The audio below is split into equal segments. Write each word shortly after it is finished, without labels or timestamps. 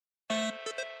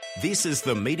This is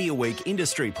the Media Week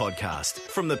Industry Podcast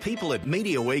from the people at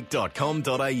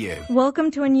MediaWeek.com.au.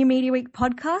 Welcome to a new Media Week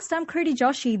podcast. I'm Kruti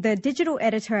Joshi, the digital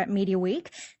editor at Media Week.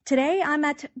 Today I'm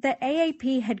at the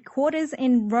AAP headquarters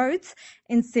in Rhodes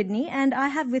in Sydney, and I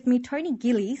have with me Tony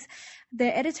Gillies,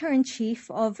 the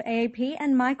editor-in-chief of AAP,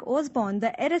 and Mike Osborne,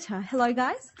 the editor. Hello,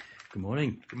 guys. Good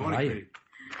morning. Good morning, Kruti.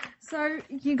 So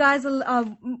you guys are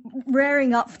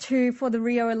rearing up for the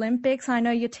Rio Olympics. I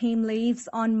know your team leaves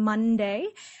on Monday.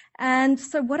 And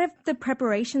so what have the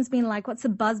preparations been like? What's the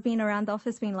buzz been around the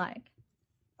office been like?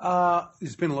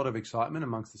 There's been a lot of excitement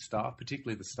amongst the staff,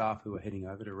 particularly the staff who are heading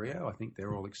over to Rio. I think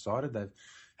they're all excited. They've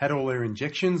had all their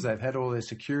injections. They've had all their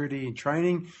security and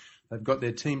training. They've got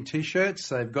their team T-shirts.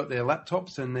 They've got their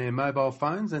laptops and their mobile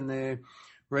phones, and they're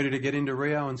ready to get into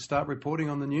Rio and start reporting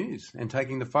on the news and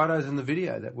taking the photos and the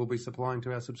video that we'll be supplying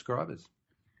to our subscribers.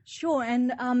 Sure,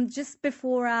 and just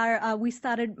before we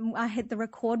started, I hit the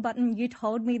record button. You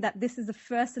told me that this is the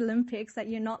first Olympics that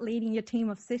you're not leading your team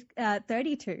of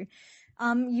 32.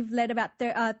 You've led about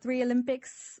 3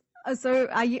 Olympics. So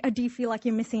do you feel like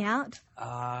you're missing out?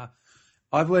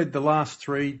 I've led the last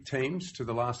 3 teams to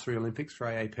the last 3 Olympics for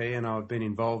AAP, and I've been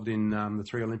involved in the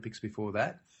 3 Olympics before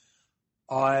that.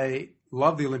 I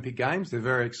love the Olympic Games. They're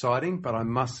very exciting, but I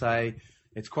must say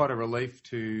it's quite a relief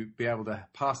to be able to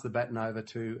pass the baton over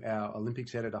to our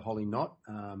Olympics editor, Holly Knott.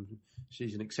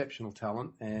 She's an exceptional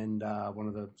talent and one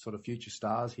of the sort of future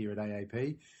stars here at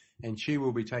AAP. And she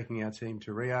will be taking our team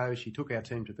to Rio. She took our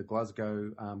team to the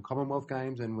Glasgow Commonwealth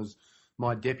Games and was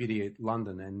my deputy at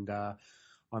London. And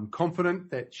I'm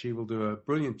confident that she will do a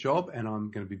brilliant job, and I'm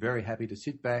going to be very happy to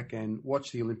sit back and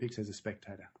watch the Olympics as a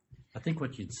spectator. I think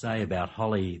what you'd say about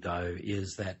Holly, though,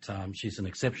 is that she's an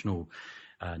exceptional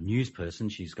news person.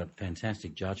 She's got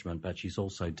fantastic judgment, but she's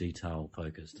also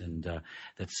detail-focused, and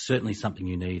that's certainly something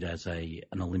you need as an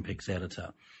Olympics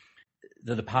editor.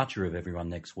 The departure of everyone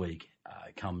next week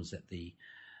comes at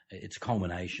it's a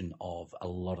culmination of a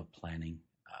lot of planning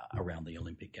around the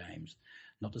Olympic Games.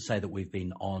 Not to say that we've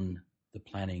been on the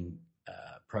planning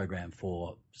program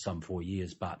for some 4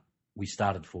 years, but we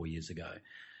started 4 years ago,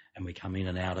 and we come in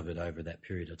and out of it over that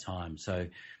period of time. So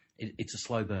it's a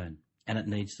slow burn, and it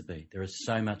needs to be. There is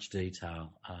so much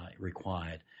detail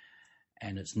required,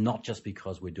 and it's not just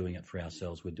because we're doing it for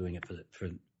ourselves. We're doing it for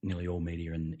nearly all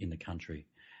media in the country.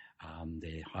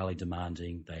 They're highly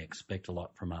demanding. They expect a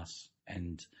lot from us,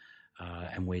 and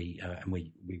we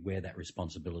wear that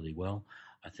responsibility well,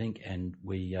 I think. And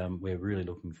we're really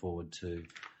looking forward to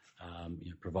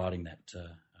providing that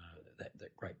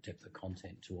great depth of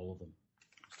content to all of them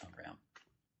this time around.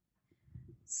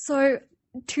 So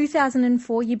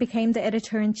 2004, you became the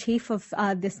editor-in-chief of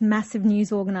this massive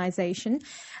news organisation.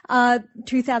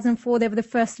 2004, they were the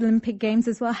first Olympic Games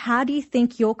as well. How do you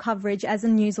think your coverage as a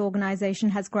news organisation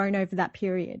has grown over that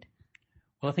period?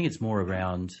 Well, I think it's more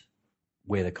around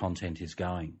where the content is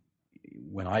going.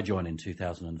 When I joined in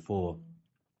 2004,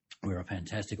 we were a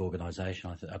fantastic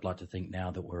organisation. I'd like to think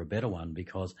now that we're a better one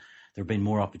because there have been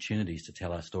more opportunities to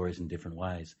tell our stories in different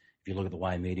ways. If you look at the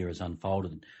way media has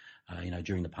unfolded,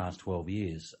 during the past 12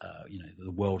 years, the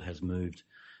world has moved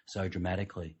so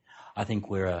dramatically. I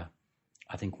think we're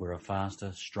a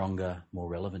faster, stronger, more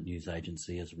relevant news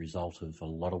agency as a result of a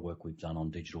lot of work we've done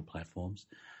on digital platforms.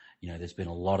 There's been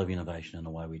a lot of innovation in the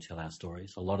way we tell our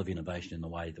stories, a lot of innovation in the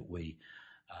way that we,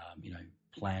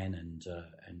 plan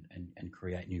and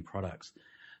create new products.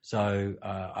 So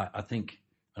I think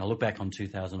when I look back on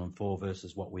 2004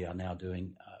 versus what we are now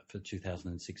doing for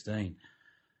 2016.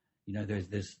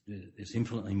 There's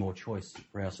infinitely more choice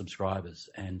for our subscribers,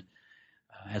 and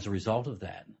as a result of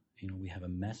that, we have a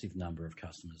massive number of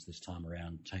customers this time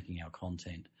around taking our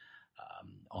content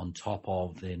on top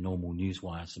of their normal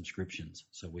newswire subscriptions.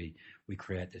 So we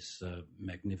create this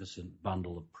magnificent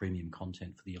bundle of premium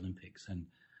content for the Olympics, and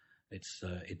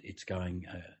it's going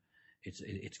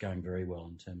very well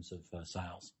in terms of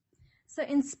sales. So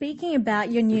in speaking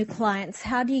about your new clients,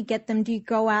 how do you get them? Do you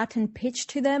go out and pitch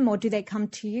to them, or do they come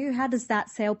to you? How does that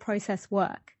sale process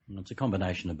work? It's a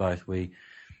combination of both. We're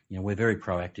very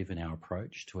proactive in our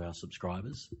approach to our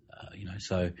subscribers.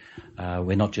 So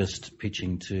we're not just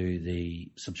pitching to the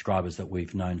subscribers that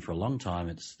we've known for a long time.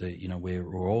 It's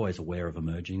we're always aware of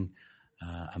emerging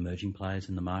players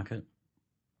in the market.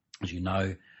 As you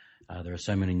know, there are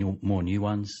so many more new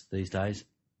ones these days.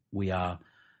 We are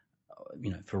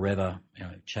forever,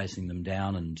 chasing them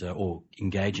down or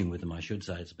engaging with them, I should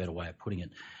say, it's a better way of putting it,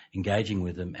 engaging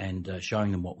with them and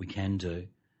showing them what we can do.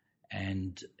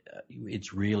 And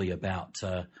it's really about,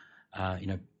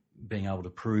 being able to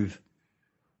prove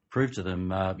to them,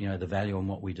 the value in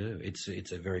what we do.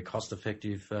 It's a very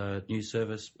cost-effective news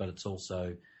service, but it's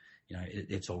also,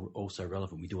 it's also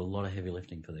relevant. We do a lot of heavy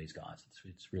lifting for these guys.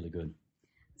 It's really good.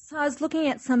 So I was looking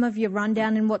at some of your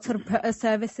rundown and what sort of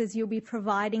services you'll be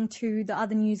providing to the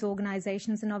other news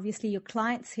organizations and obviously your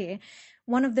clients here.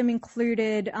 One of them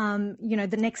included,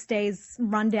 the next day's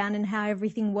rundown and how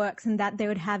everything works, and that they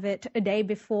would have it a day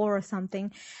before or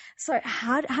something. So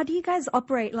how do you guys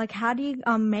operate? Like, how do you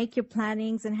make your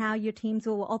plannings and how your teams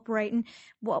will operate? And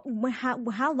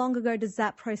how long ago does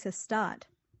that process start?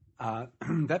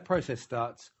 That process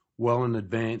starts well in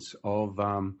advance of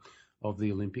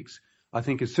the Olympics. I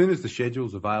think as soon as the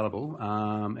schedule's available,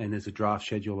 and there's a draft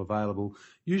schedule available,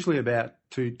 usually about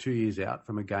two years out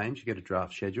from a Games, you get a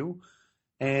draft schedule.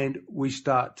 And we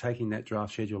start taking that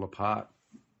draft schedule apart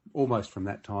almost from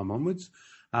that time onwards.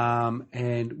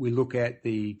 And we look at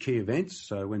the key events,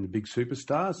 so when the big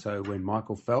superstars, so when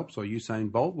Michael Phelps or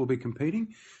Usain Bolt will be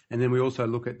competing. And then we also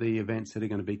look at the events that are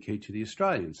going to be key to the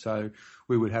Australians. So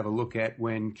we would have a look at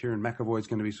when Kieran McAvoy is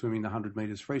going to be swimming the 100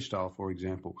 metres freestyle, for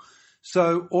example.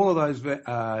 So all of those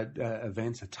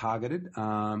events are targeted,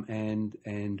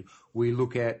 and we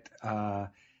look at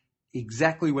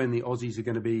exactly when the Aussies are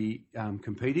going to be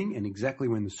competing and exactly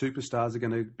when the superstars are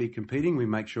going to be competing. We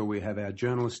make sure we have our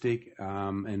journalistic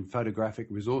and photographic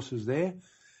resources there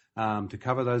to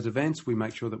cover those events. We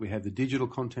make sure that we have the digital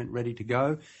content ready to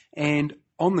go. And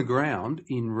on the ground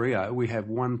in Rio, we have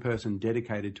one person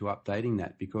dedicated to updating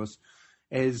that, because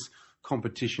as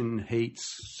competition heats,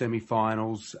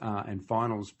 semi-finals and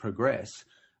finals progress,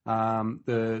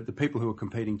 the people who are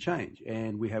competing change.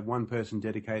 And we have one person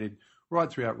dedicated right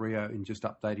throughout Rio in just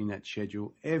updating that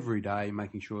schedule every day,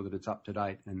 making sure that it's up to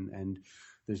date and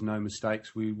there's no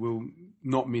mistakes. We will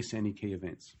not miss any key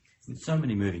events. There's so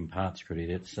many moving parts, Critty.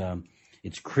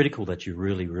 It's critical that you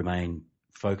really remain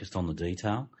focused on the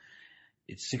detail.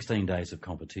 It's 16 days of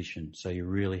competition, so you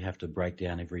really have to break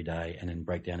down every day and then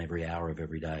break down every hour of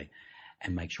every day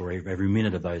and make sure every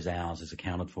minute of those hours is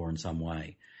accounted for in some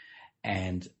way.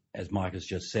 And as Mike has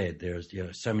just said, there's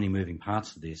so many moving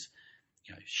parts to this.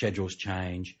 Schedules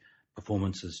change,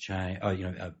 performances change.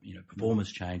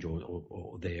 Performers change,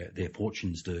 or their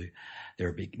fortunes do.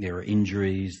 There are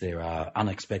injuries, there are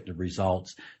unexpected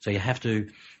results. So you have to,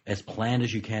 as planned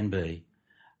as you can be,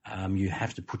 you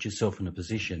have to put yourself in a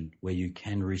position where you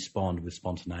can respond with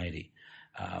spontaneity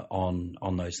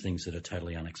on those things that are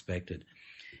totally unexpected.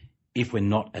 If we're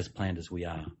not as planned as we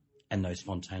are, and those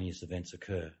spontaneous events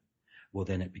occur, well,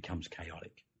 then it becomes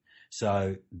chaotic.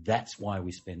 So that's why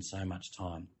we spend so much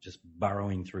time just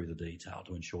burrowing through the detail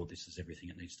to ensure this is everything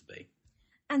it needs to be.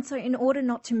 And so in order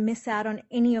not to miss out on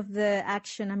any of the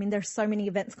action, I mean, there's so many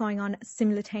events going on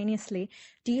simultaneously,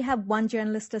 do you have one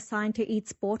journalist assigned to each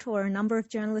sport or a number of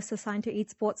journalists assigned to each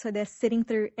sport so they're sitting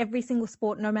through every single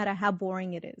sport no matter how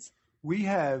boring it is? We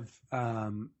have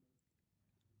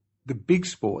the big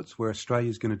sports where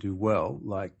Australia's going to do well,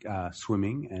 like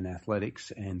swimming and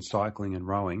athletics and cycling and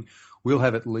rowing. We'll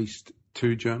have at least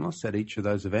two journalists at each of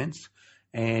those events.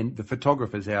 And the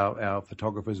photographers, our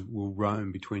photographers will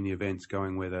roam between the events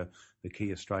going where the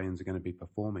key Australians are going to be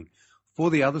performing. For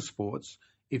the other sports,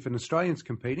 if an Australian's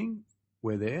competing,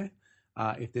 we're there.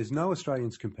 If there's no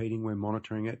Australians competing, we're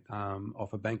monitoring it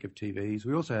off a bank of TVs.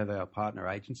 We also have our partner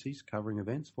agencies covering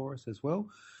events for us as well.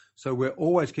 So we're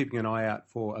always keeping an eye out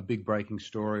for a big breaking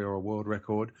story or a world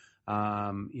record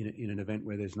in an event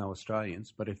where there's no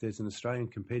Australians. But if there's an Australian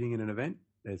competing in an event,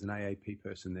 there's an AAP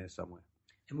person there somewhere.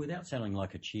 And without sounding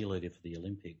like a cheerleader for the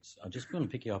Olympics, I just want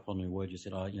to pick you up on the word you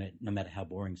said. No matter how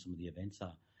boring some of the events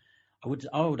are, I would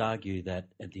argue that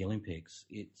at the Olympics,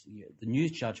 the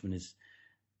news judgment is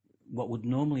what would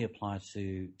normally apply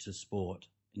to sport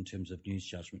in terms of news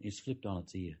judgment is flipped on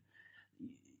its ear.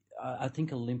 I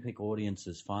think Olympic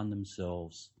audiences find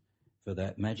themselves for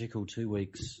that magical 2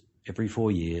 weeks every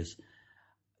 4 years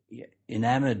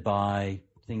enamoured by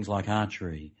things like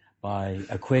archery, by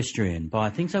equestrian,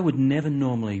 by things they would never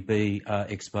normally be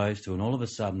exposed to, and all of a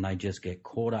sudden they just get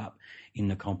caught up in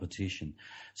the competition.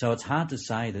 So it's hard to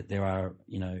say that there are,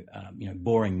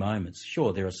 boring moments.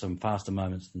 Sure, there are some faster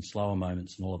moments than slower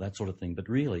moments and all of that sort of thing, but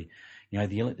really,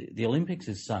 the Olympics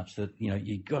is such that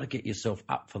you've got to get yourself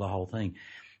up for the whole thing,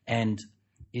 and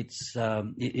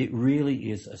it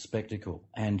really is a spectacle,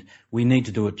 and we need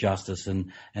to do it justice,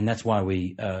 and that's why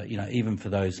we, even for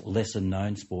those lesser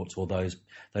known sports or those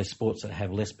sports that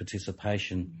have less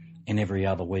participation in every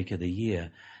other week of the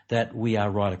year, that we are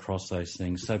right across those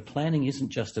things. So planning isn't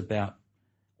just about,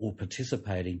 or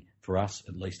participating, for us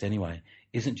at least anyway,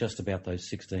 isn't just about those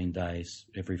 16 days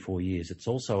every 4 years. It's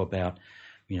also about,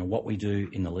 what we do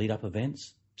in the lead-up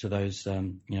events to those,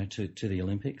 to the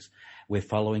Olympics. We're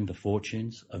following the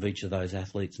fortunes of each of those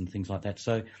athletes and things like that.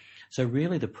 So So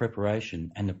really the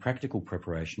preparation and the practical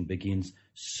preparation begins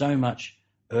so much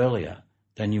earlier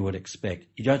than you would expect.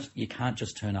 You can't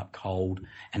just turn up cold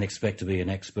and expect to be an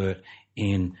expert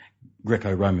in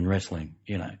Greco-Roman wrestling.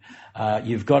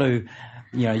 You've got to be,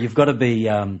 you've got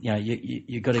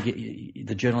to get,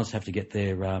 the journalists have to get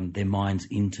their minds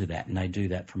into that, and they do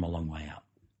that from a long way up.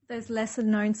 Those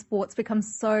lesser-known sports become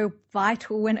so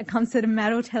vital when it comes to the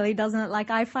medal tally, doesn't it? Like,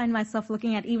 I find myself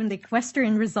looking at even the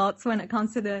equestrian results when it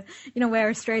comes to the, where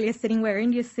Australia's sitting, where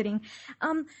India's sitting.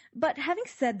 But having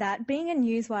said that, being a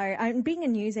newswire, being a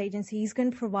news agency is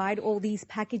going to provide all these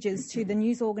packages to the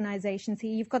news organisations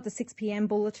here. You've got the 6 p.m.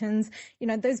 bulletins.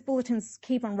 Those bulletins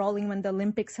keep on rolling when the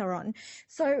Olympics are on.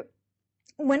 So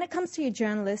when it comes to your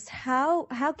journalists, how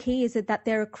key is it that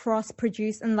they're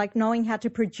cross-produced and like knowing how to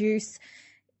produce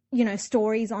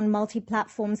stories on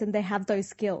multi-platforms and they have those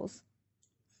skills?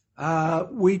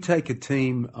 We take a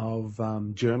team of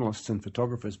journalists and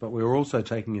photographers, but we're also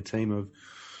taking a team of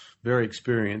very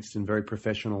experienced and very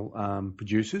professional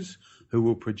producers who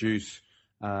will produce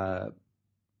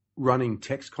running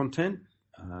text content,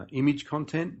 image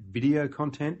content, video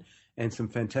content, and some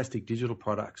fantastic digital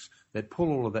products that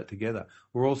pull all of that together.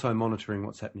 We're also monitoring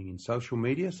what's happening in social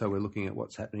media. So we're looking at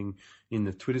what's happening in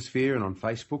the Twitter sphere and on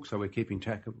Facebook. So we're keeping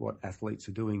track of what athletes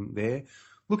are doing there,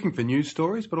 looking for news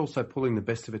stories, but also pulling the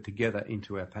best of it together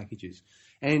into our packages.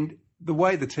 And the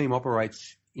way the team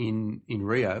operates in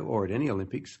Rio or at any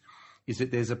Olympics is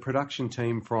that there's a production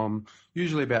team from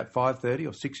usually about 5:30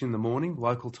 or 6 in the morning,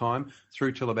 local time,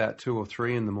 through till about 2 or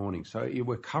 3 in the morning. So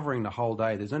we're covering the whole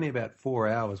day. There's only about 4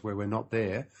 hours where we're not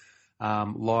there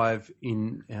live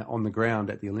on the ground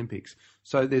at the Olympics.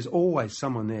 So there's always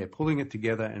someone there pulling it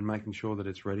together and making sure that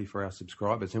it's ready for our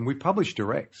subscribers. And we publish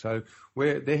direct. So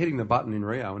they're hitting the button in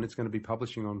Rio and it's going to be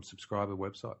publishing on subscriber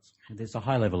websites. There's a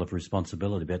high level of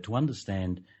responsibility, but to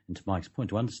understand, and to Mike's point,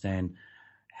 to understand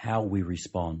how we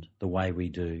respond the way we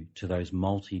do to those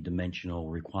multi-dimensional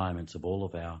requirements of all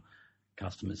of our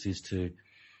customers is to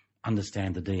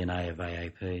understand the DNA of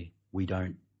AAP. We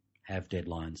don't have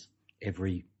deadlines.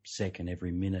 Every second,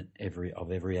 every minute, every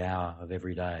hour of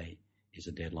every day is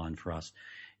a deadline for us.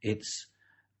 It's,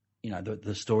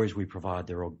 the stories we provide,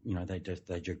 they're all, they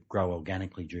just grow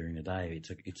organically during the day.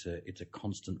 It's a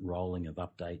constant rolling of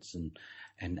updates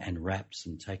and wraps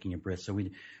and taking a breath. So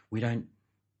we don't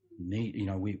need,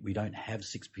 we don't have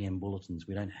 6 p.m. bulletins.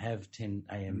 We don't have 10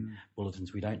 a.m.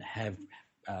 bulletins. We don't have,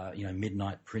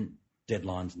 midnight print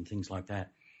deadlines and things like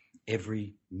that.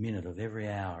 Every minute of every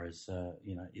hour is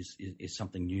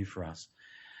something new for us.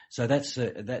 So that's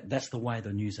the way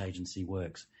the news agency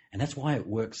works, and that's why it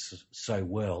works so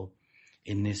well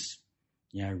in this,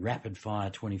 rapid fire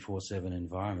 24/7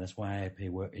 environment. That's why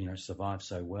AAP survives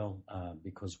so well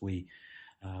because we're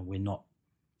not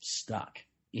stuck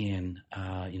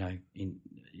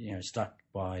stuck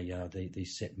by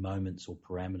these set moments or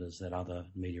parameters that other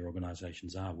media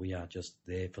organisations are. We are just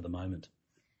there for the moment.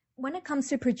 When it comes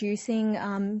to producing,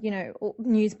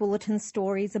 news bulletin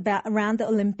stories around the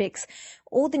Olympics,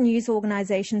 all the news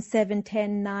organisations, 7,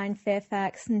 10, 9,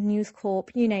 Fairfax, News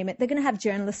Corp, you name it, they're going to have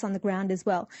journalists on the ground as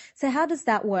well. So how does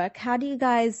that work? How do you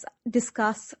guys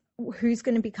discuss who's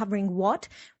going to be covering what,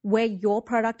 where your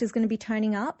product is going to be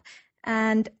turning up,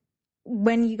 and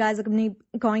when you guys are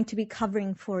going to be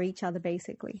covering for each other,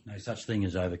 basically? No such thing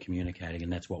as over-communicating,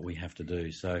 and that's what we have to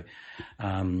do. So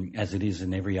as it is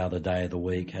in every other day of the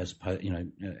week, it's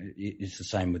the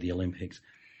same with the Olympics.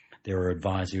 There are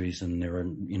advisories and there are,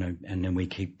 and then we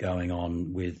keep going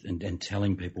on with and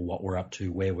telling people what we're up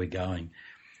to, where we're going.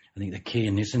 I think the key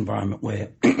in this environment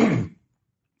where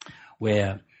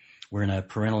we're in a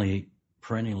perennially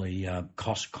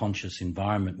cost-conscious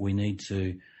environment, we need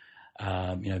to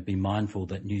be mindful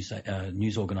that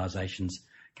news organisations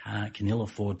can ill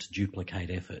afford to duplicate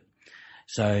effort.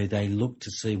 So they look to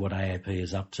see what AAP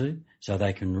is up to, so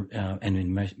they can, and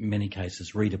in many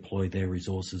cases, redeploy their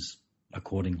resources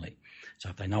accordingly. So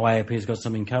if they know AAP has got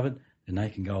something covered, then they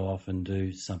can go off and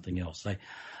do something else.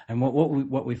 And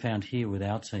what we found here with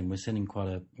our team, we're sending quite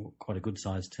a good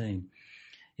sized team,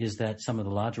 is that some of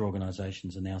the larger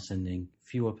organisations are now sending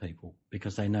fewer people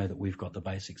because they know that we've got the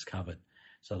basics covered.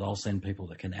 So they'll send people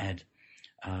that can add,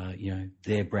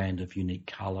 their brand of unique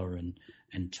colour and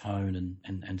tone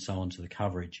and so on to the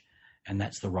coverage, and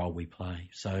that's the role we play.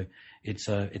 So it's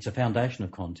a foundation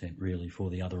of content really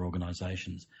for the other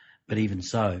organisations, but even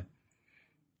so,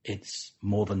 it's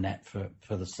more than that for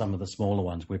some of the smaller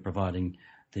ones. We're providing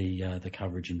the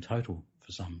coverage in total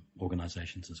for some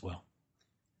organisations as well.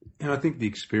 And I think the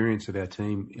experience of our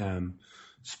team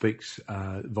speaks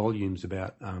volumes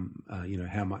about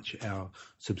how much our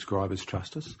subscribers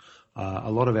trust us.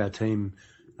 A lot of our team,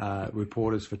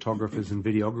 reporters, photographers, and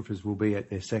videographers, will be at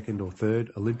their second or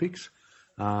third Olympics.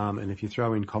 And if you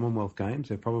throw in Commonwealth Games,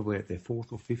 they're probably at their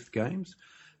fourth or fifth games.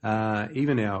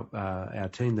 Even our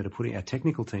team our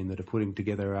technical team that are putting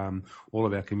together all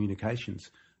of our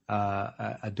communications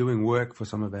are doing work for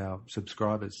some of our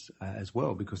subscribers as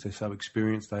well, because they're so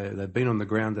experienced. They've been on the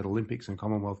ground at Olympics and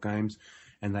Commonwealth Games,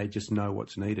 and they just know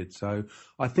what's needed. So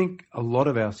I think a lot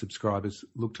of our subscribers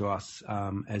look to us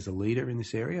as a leader in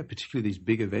this area, particularly these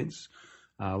big events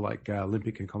like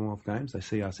Olympic and Commonwealth Games. They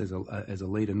see us as a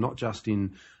leader, not just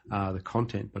in the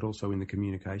content, but also in the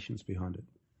communications behind it.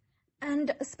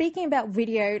 And speaking about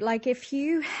video, like if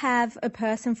you have a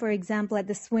person, for example, at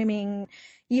the swimming,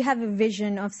 you have a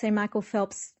vision of, say, Michael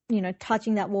Phelps,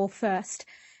 touching that wall first.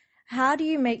 How do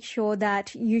you make sure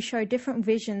that you show different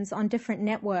visions on different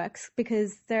networks?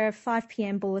 Because there are 5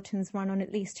 p.m. bulletins run on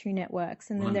at least 2 networks,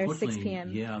 and then there are 6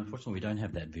 p.m. Yeah, unfortunately, we don't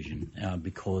have that vision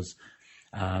because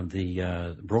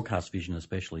the broadcast vision,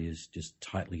 especially, is just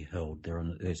tightly held.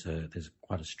 There's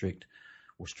quite a strict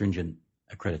or stringent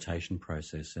accreditation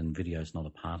process, and video is not a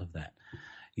part of that.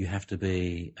 You have to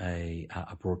be a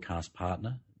broadcast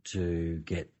partner to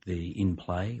get the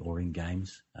in-play or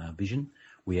in-games vision.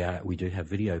 We do have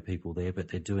video people there, but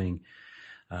they're doing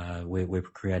we're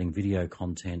creating video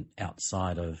content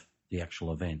outside of the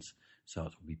actual events. So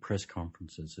it will be press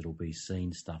conferences, it'll be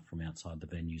scene stuff from outside the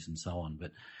venues and so on.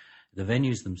 But the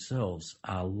venues themselves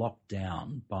are locked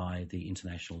down by the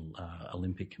International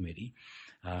Olympic Committee,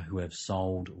 who have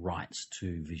sold rights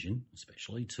to vision,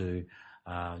 especially to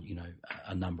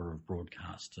a number of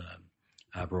broadcasters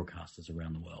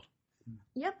around the world.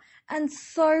 Yep. And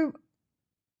so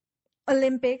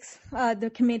Olympics,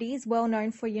 the committee is well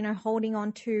known for, holding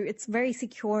on to, it's very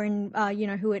secure in,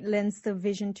 who it lends the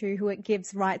vision to, who it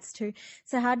gives rights to.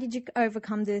 So how did you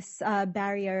overcome this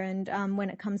barrier and when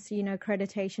it comes to,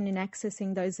 accreditation and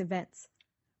accessing those events?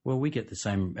 Well, we get the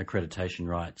same accreditation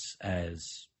rights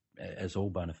as all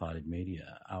bona fide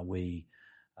media. We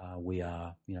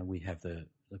have the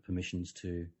permissions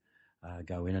to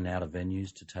go in and out of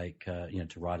venues, to take,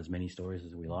 to write as many stories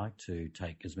as we like, to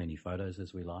take as many photos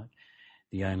as we like.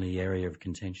 The only area of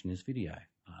contention is video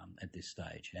at this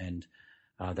stage, and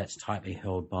that's tightly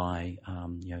held by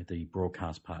the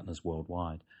broadcast partners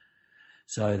worldwide.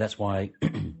 So that's why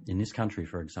in this country,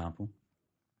 for example,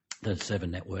 the 7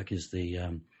 network is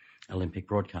the Olympic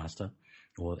broadcaster,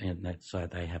 so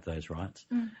they have those rights.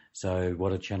 So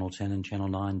what do Channel 10 and Channel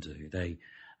 9 do? They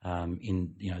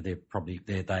they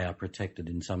are protected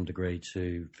in some degree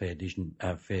to fair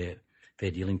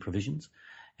dealing provisions,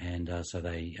 and so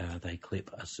they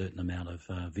clip a certain amount of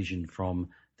vision from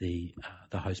the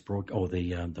host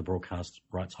the broadcast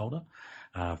rights holder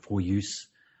for use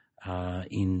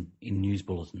in news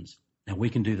bulletins. Now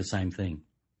we can do the same thing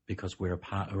because we're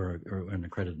an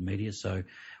accredited media, so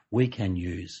we can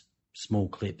use small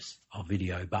clips of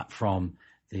video, but from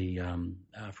the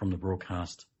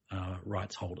broadcast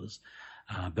rights holders,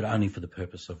 but only for the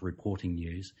purpose of reporting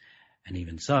news. And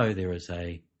even so, there's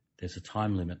a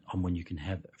time limit on when you can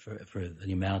have for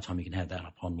the amount of time you can have that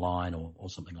up online or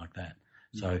something like that.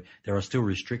 So there are still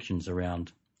restrictions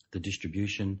around the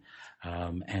distribution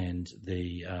and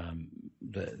the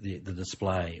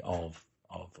display of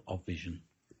vision.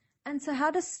 And so how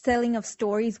does selling of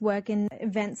stories work in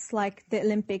events like the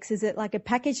Olympics? Is it like a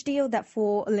package deal that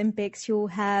for Olympics you'll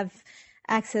have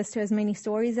access to as many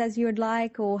stories as you would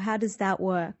like, or how does that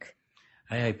work?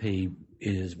 AAP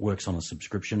works on a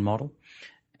subscription model,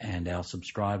 and our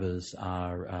subscribers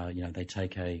are, they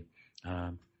take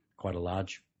quite a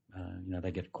large,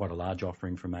 they get quite a large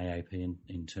offering from AAP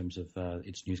in terms of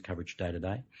its news coverage day to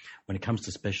day. When it comes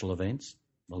to special events,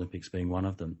 Olympics being one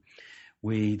of them,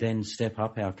 we then step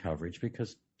up our coverage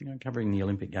because, covering the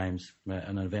Olympic Games,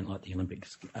 an event like the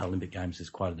Olympic Games is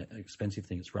quite an expensive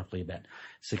thing. It's roughly about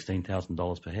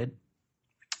 $16,000 per head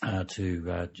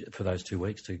for those 2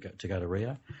 weeks to go to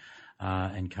Rio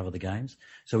and cover the Games.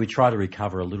 So we try to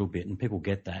recover a little bit, and people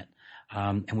get that.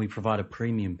 And we provide a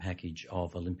premium package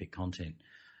of Olympic content.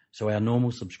 So our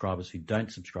normal subscribers who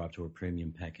don't subscribe to a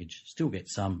premium package still get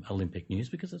some Olympic news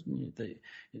because the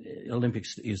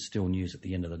Olympics is still news at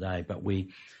the end of the day, but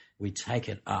we take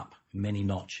it up many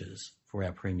notches for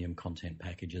our premium content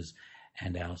packages,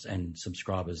 and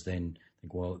subscribers then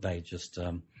think, well, they just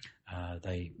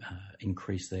they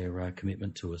increase their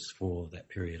commitment to us for that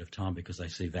period of time because they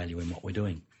see value in what we're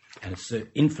doing, and it's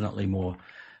infinitely more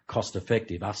cost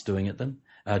effective us doing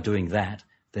that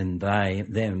than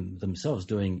them themselves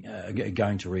going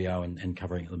to Rio and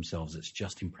covering it themselves. It's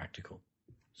just impractical.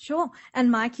 Sure.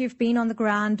 And Mike, you've been on the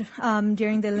ground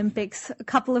during the Olympics a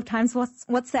couple of times.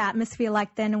 What's the atmosphere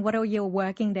like then, and what are your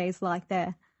working days like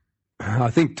there?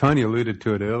 I think Tony alluded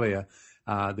to it earlier.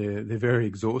 They're very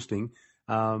exhausting.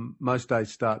 Most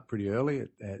days start pretty early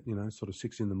at sort of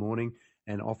 6 a.m,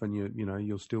 and often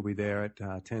you'll still be there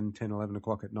at 10, 11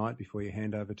 o'clock at night before you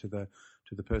hand over to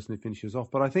the person who finishes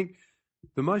off. But I think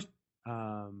the most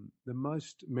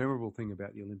memorable thing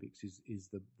about the Olympics is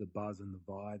the buzz and the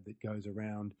vibe that goes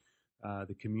around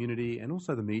the community and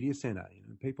also the media centre.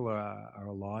 People are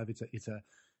alive.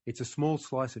 It's a small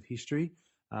slice of history.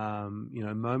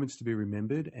 Moments to be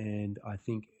remembered, and I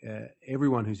think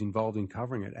everyone who's involved in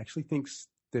covering it actually thinks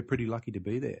they're pretty lucky to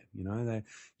be there.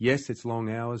 Yes, it's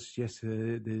long hours. Yes,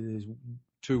 there's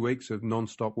 2 weeks of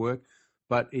non-stop work,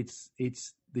 but it's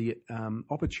the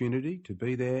opportunity to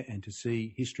be there and to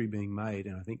see history being made,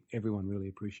 and I think everyone really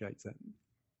appreciates that.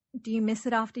 Do you miss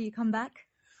it after you come back?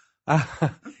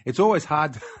 It's always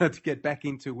hard to get back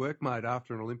into work mode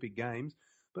after an Olympic Games.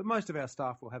 But most of our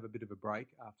staff will have a bit of a break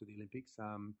after the Olympics.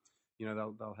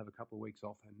 They'll have a couple of weeks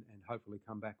off and hopefully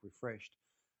come back refreshed,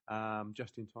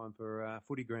 just in time for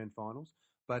footy grand finals.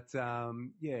 But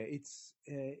it's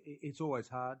always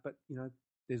hard. But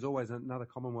there's always another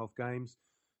Commonwealth Games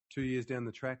 2 years down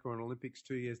the track, or an Olympics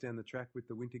 2 years down the track with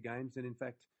the Winter Games. And in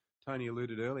fact, Tony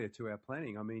alluded earlier to our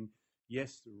planning. I mean,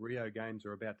 yes, the Rio Games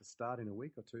are about to start in a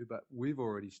week or two, but we've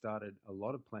already started a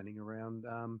lot of planning around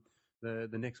the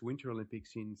next Winter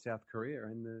Olympics in South Korea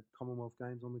and the Commonwealth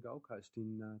Games on the Gold Coast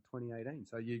in 2018.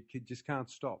 So you just can't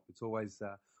stop. It's always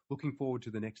looking forward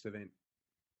to the next event.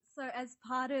 So as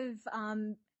part of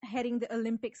heading the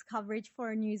Olympics coverage for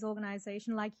a news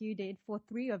organisation like you did for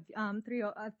three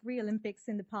Olympics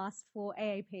in the past for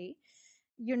AAP,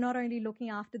 you're not only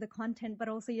looking after the content but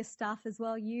also your staff as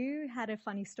well. You had a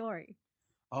funny story.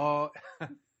 Oh,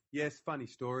 yes, funny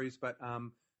stories, but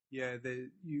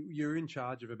you're in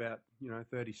charge of about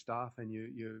 30 staff, and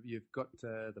you've got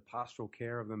the pastoral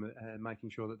care of them,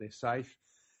 making sure that they're safe.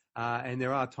 And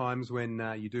there are times when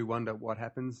you do wonder what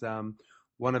happens.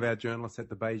 One of our journalists at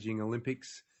the Beijing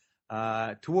Olympics,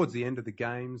 towards the end of the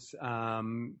games,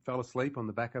 fell asleep on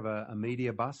the back of a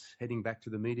media bus heading back to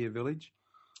the media village.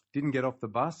 Didn't get off the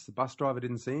bus. The bus driver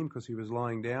didn't see him because he was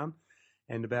lying down.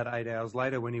 And about 8 hours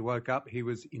later, when he woke up, he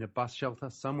was in a bus shelter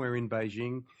somewhere in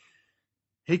Beijing.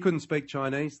 He couldn't speak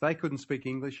Chinese. They couldn't speak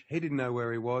English. He didn't know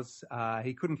where he was.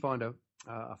 He couldn't find a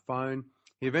phone.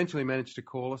 He eventually managed to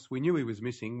call us. We knew he was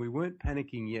missing. We weren't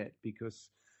panicking yet because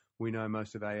we know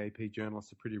most of AAP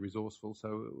journalists are pretty resourceful.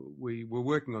 So we were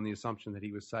working on the assumption that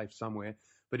he was safe somewhere.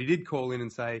 But he did call in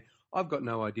and say, I've got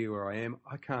no idea where I am.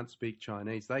 I can't speak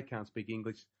Chinese. They can't speak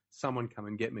English. Someone come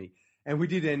and get me. And we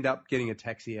did end up getting a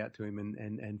taxi out to him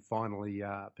and finally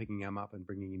picking him up and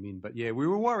bringing him in. But yeah, we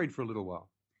were worried for a little while.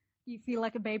 You feel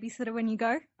like a babysitter when you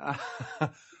go?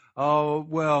 Oh,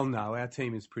 well, no, our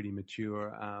team is pretty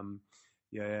mature.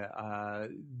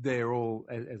 They're all,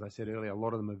 as I said earlier, a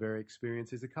lot of them are very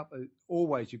experienced. There's a couple,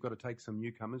 always you've got to take some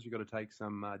newcomers, you've got to take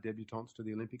some debutantes to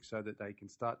the Olympics so that they can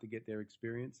start to get their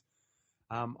experience.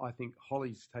 I think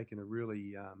Holly's taken a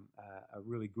really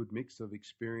good mix of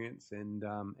experience and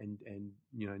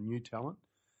new talent.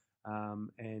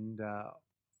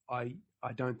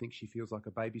 I don't think she feels like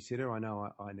a babysitter. I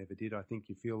know I never did. I think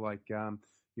you feel like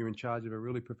you're in charge of a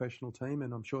really professional team,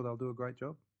 and I'm sure they'll do a great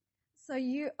job. So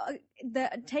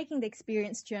taking the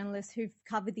experienced journalists who've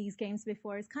covered these games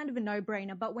before is kind of a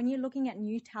no-brainer. But when you're looking at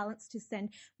new talents to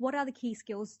send, what are the key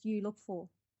skills do you look for?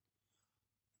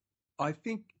 I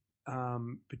think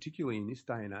particularly in this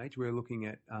day and age, we're looking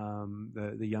at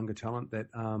the younger talent that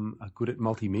are good at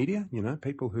multimedia,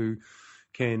 people who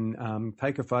can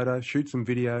take a photo, shoot some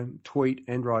video, tweet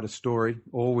and write a story,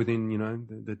 all within,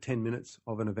 the 10 minutes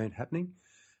of an event happening.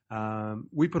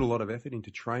 We put a lot of effort into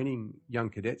training young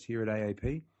cadets here at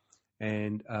AAP,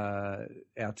 and our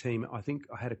team, I think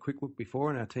I had a quick look before,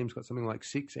 and our team's got something like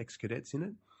 6 ex-cadets in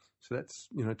it. So that's,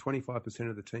 25%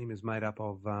 of the team is made up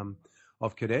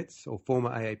of cadets or former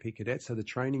AAP cadets. So the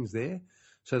training's there.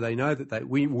 So they know that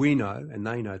we know, and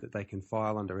they know that they can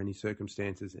file under any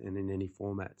circumstances and in any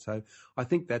format. So I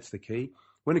think that's the key.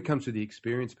 When it comes to the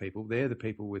experienced people, they're the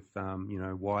people with,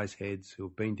 wise heads who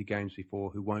have been to games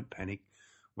before, who won't panic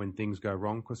when things go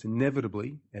wrong, because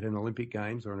inevitably at an Olympic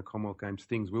Games or in a Commonwealth Games,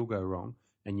 things will go wrong,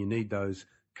 and you need those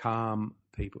calm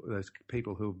people, those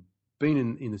people who have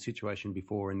been in the situation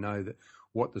before and know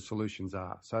what the solutions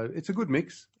are. So it's a good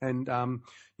mix, and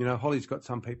Holly's got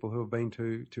some people who have been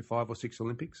to 5 or 6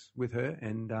 Olympics with her,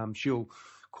 and she'll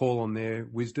call on their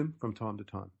wisdom from time to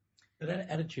time. But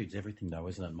attitude's everything, though,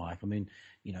 isn't it, Mike? I mean,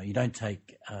 you don't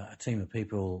take a team of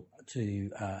people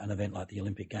to an event like the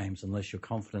Olympic Games unless you're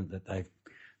confident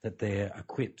that they're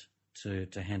equipped to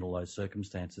handle those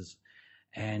circumstances,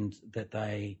 and that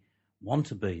they want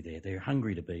to be there, they're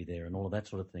hungry to be there, and all of that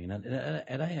sort of thing. And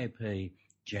at AAP,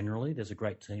 generally, there's a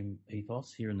great team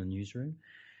ethos here in the newsroom.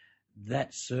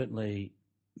 That certainly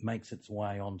makes its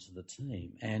way onto the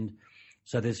team. And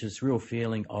so there's this real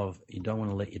feeling of you don't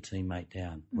want to let your teammate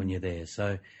down when you're there.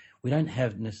 So we don't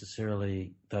have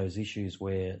necessarily those issues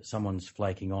where someone's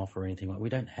flaking off or anything like that. We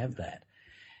don't have that.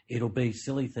 It'll be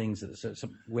silly things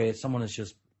where someone has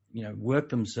just,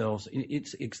 worked themselves.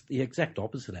 It's the exact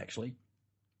opposite, actually.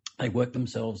 They work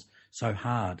themselves so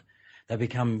hard, they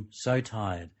become so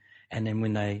tired, and then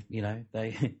when they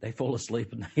fall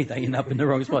asleep and they end up in the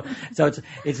wrong spot. So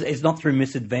it's not through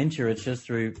misadventure; it's just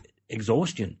through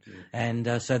exhaustion,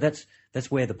 and so that's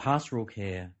where the pastoral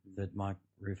care that Mike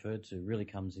referred to really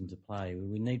comes into play.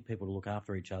 We need people to look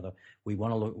after each other. We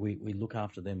look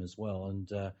after them as well,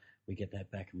 and we get that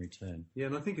back in return. Yeah,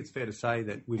 and I think it's fair to say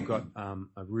that we've got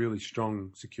a really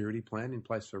strong security plan in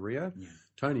place for Rio. Yeah.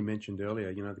 Tony mentioned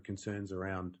earlier, the concerns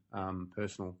around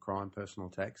personal crime, personal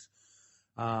attacks.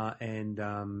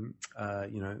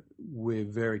 We're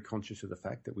very conscious of the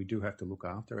fact that we do have to look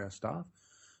after our staff.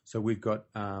 So we've got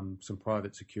some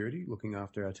private security looking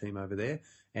after our team over there,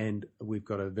 and we've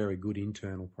got a very good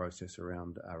internal process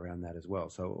around that as well.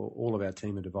 So all of our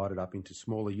team are divided up into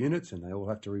smaller units, and they all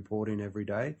have to report in every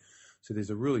day. So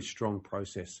there's a really strong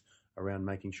process around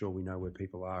making sure we know where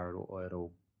people are at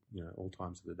all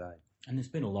times of the day. And there's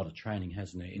been a lot of training,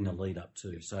 hasn't there, in the lead up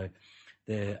too. So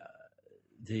the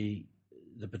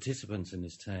participants in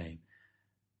this team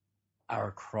are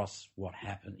across what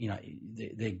happened.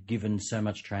 They're given so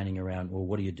much training around, well,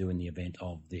 what do you do in the event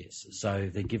of this?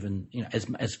 So they're given,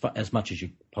 as much as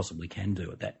you possibly can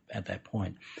do at that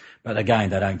point. But again,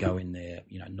 they don't go in there,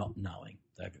 not knowing.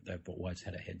 They've always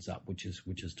had a heads up, which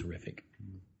is terrific.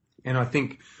 And I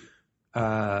think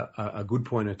a good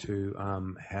pointer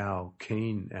to how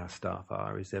keen our staff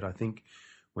are is that I think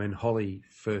when Holly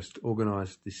first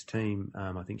organised this team,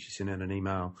 I think she sent out an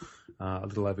email a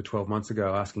little over 12 months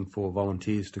ago asking for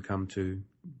volunteers to come to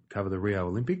cover the Rio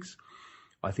Olympics.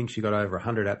 I think she got over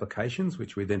 100 applications,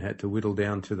 which we then had to whittle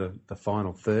down to the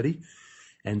final 30.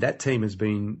 And that team has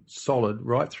been solid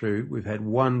right through. We've had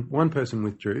one person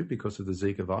withdrew because of the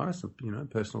Zika virus,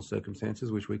 personal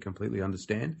circumstances, which we completely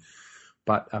understand.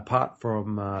 But apart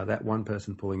from that one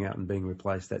person pulling out and being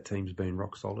replaced, that team's been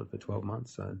rock solid for 12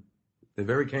 months. So they're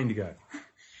very keen to go.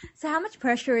 So how much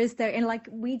pressure is there? And like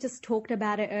we just talked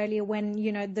about it earlier when,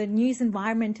 the news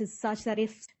environment is such that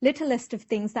if littlest of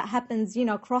things that happens,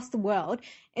 across the world,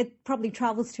 it probably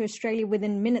travels to Australia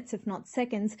within minutes, if not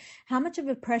seconds. How much of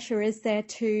a pressure is there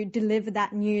to deliver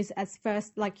that news as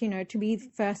first, to be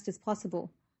first as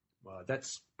possible? Well,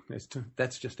 that's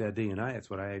just our DNA. It's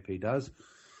what AAP does.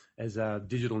 As a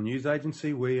digital news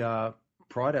agency, we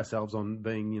pride ourselves on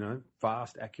being,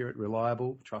 fast, accurate,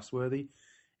 reliable, trustworthy.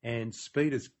 And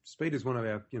speed is one of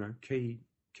our key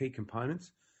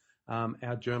components.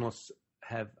 Our journalists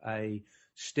have a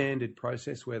standard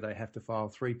process where they have to file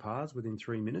 3 parts within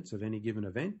 3 minutes of any given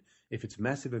event. If it's a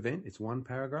massive event, it's 1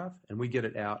 paragraph, and we get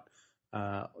it out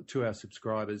to our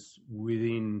subscribers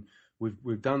within.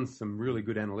 We've done some really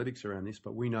good analytics around this,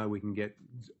 but we know we can get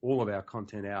all of our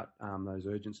content out, those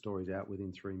urgent stories out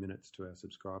within 3 minutes to our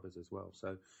subscribers as well.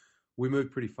 So we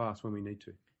move pretty fast when we need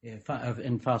to. Yeah,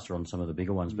 and faster on some of the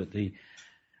bigger ones. But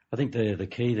I think the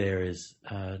key there is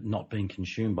not being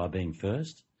consumed by being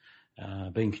first,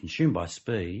 being consumed by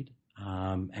speed,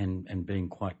 and being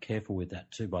quite careful with that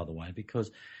too, by the way,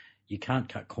 because you can't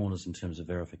cut corners in terms of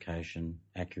verification,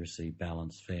 accuracy,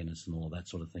 balance, fairness, and all of that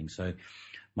sort of thing. So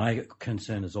my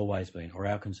concern has always been, or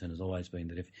our concern has always been,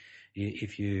 that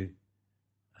if you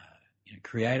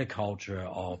create a culture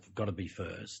of got to be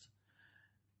first,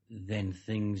 then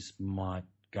things might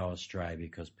go astray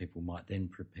because people might then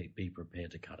be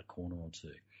prepared to cut a corner or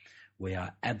two. We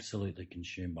are absolutely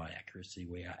consumed by accuracy.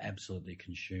 We are absolutely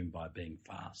consumed by being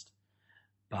fast.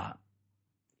 But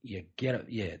you get it.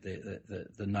 Yeah,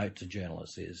 the note to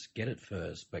journalists is get it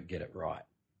first, but get it right.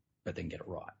 But then get it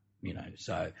right.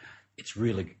 So it's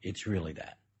really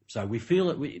that. So we feel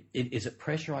it. Is it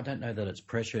pressure? I don't know that it's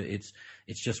pressure. It's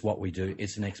just what we do.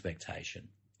 It's an expectation.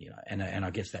 And I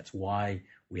guess that's why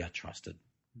we are trusted.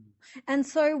 And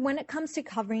so when it comes to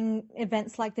covering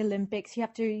events like the Olympics, you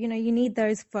have to, you need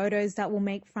those photos that will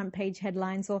make front page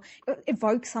headlines or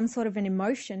evoke some sort of an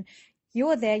emotion.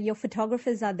 You're there, your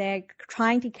photographers are there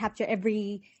trying to capture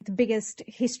the biggest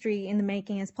history in the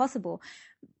making as possible.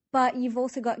 but you've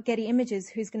also got Getty Images,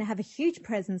 who's going to have a huge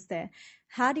presence there.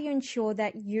 How do you ensure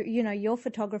that your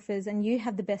photographers and you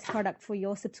have the best product for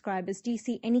your subscribers? Do you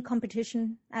see any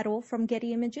competition at all from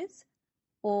Getty Images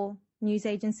or news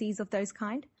agencies of those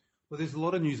kind? Well, there's a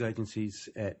lot of news agencies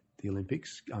at the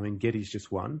Olympics. I mean, Getty's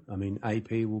just one. I mean,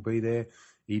 AP will be there,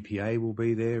 EPA will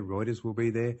be there, Reuters will be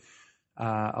there.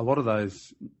 A lot of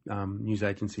those news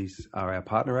agencies are our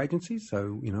partner agencies,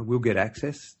 so we'll get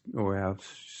access, or our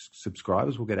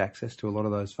subscribers will get access to a lot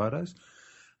of those photos.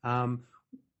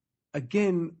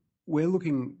 Again, we're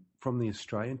looking from the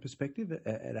Australian perspective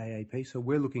at AAP, so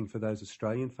we're looking for those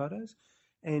Australian photos.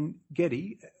 And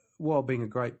Getty, while being a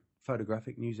great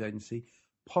photographic news agency,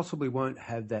 possibly won't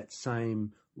have that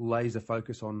same laser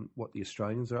focus on what the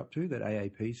Australians are up to that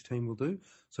AAP's team will do.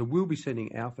 So we'll be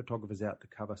sending our photographers out to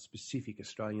cover specific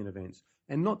Australian events,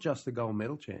 and not just the gold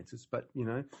medal chances, but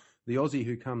the Aussie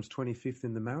who comes 25th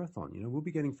in the marathon. We'll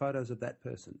be getting photos of that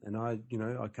person, and I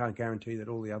can't guarantee that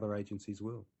all the other agencies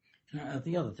will.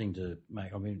 The other thing to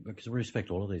make, because we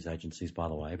respect all of these agencies, by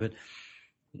the way, but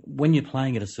when you're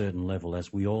playing at a certain level,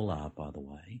 as we all are, by the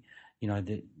way,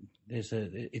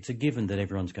 it's a given that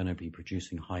everyone's going to be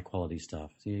producing high quality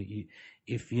stuff.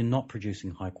 If you're not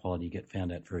producing high quality, you get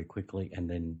found out very quickly, and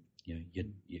then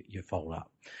you fold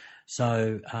up.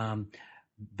 So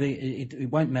it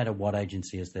won't matter what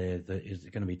agency is there. There's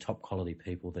going to be top quality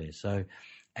people there. So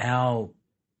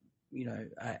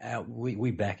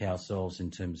we back ourselves in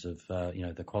terms of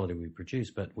the quality we produce,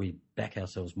 but we back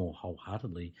ourselves more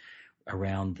wholeheartedly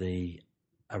around the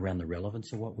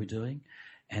relevance of what we're doing,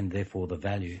 and therefore the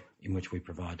value in which we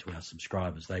provide to our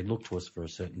subscribers. They look to us for a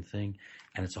certain thing,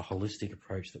 and it's a holistic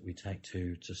approach that we take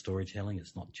to storytelling.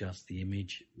 It's not just the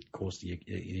image. Of course, the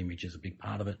image is a big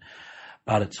part of it,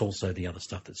 but it's also the other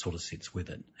stuff that sort of sits with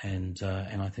it. And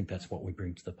I think that's what we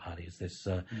bring to the party, is this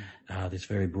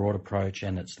very broad approach,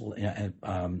 and it's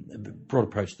broad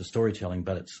approach to storytelling,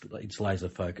 but it's laser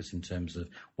focus in terms of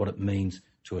what it means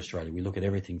to Australia. We look at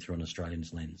everything through an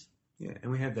Australian's lens. Yeah,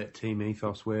 and we have that team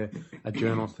ethos where a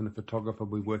journalist and a photographer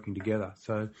will be working together.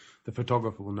 So the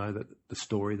photographer will know that the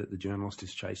story that the journalist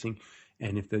is chasing,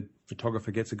 and if the photographer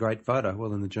gets a great photo,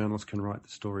 well, then the journalist can write the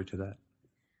story to that.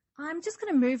 I'm just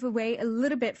going to move away a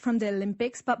little bit from the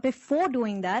Olympics, but before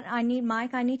doing that, I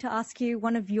need to ask you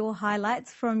one of your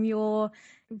highlights from your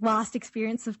vast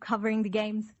experience of covering the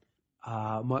games.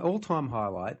 My all-time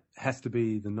highlight has to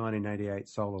be the 1988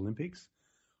 Seoul Olympics.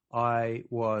 I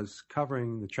was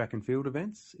covering the track and field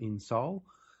events in Seoul,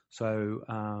 so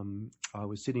I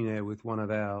was sitting there with one of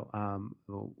our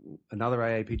another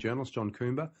AAP journalist, John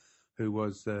Coomber, who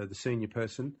was the senior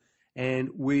person, and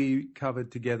we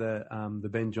covered together the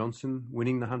Ben Johnson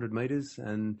winning the 100 metres,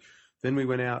 and then we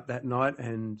went out that night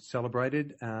and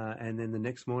celebrated, and then the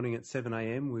next morning at 7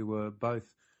 a.m. we were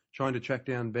both trying to track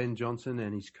down Ben Johnson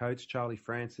and his coach, Charlie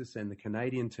Francis, and the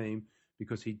Canadian team,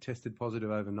 because he tested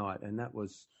positive overnight, and that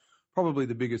was probably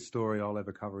the biggest story I'll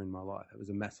ever cover in my life. It was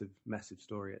a massive, massive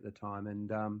story at the time,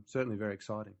 and certainly very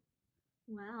exciting.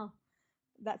 Wow.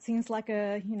 That seems like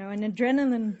an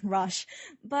adrenaline rush.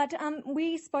 But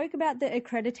we spoke about the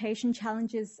accreditation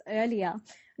challenges earlier.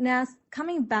 Now,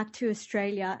 coming back to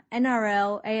Australia,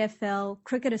 NRL, AFL,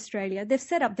 Cricket Australia, they've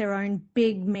set up their own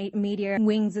big media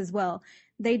wings as well.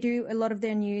 They do a lot of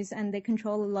their news and they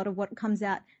control a lot of what comes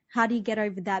out. How do you get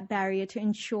over that barrier to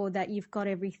ensure that you've got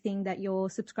everything that your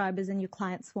subscribers and your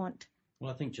clients want?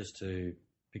 Well, I think, just to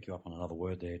pick you up on another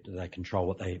word there, do they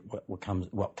control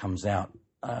what comes out?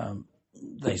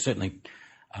 They certainly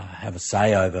have a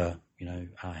say over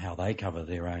how they cover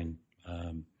their own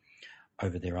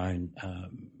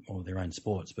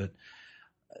sports. But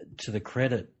to the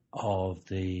credit of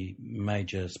the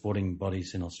major sporting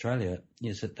bodies in Australia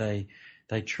is that they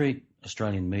treat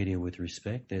Australian media with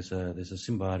respect. There's a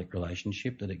symbiotic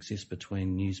relationship that exists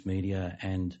between news media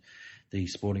and the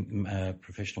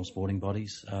professional sporting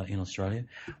bodies in Australia.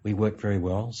 We work very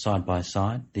well side by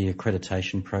side. The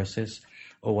accreditation process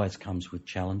always comes with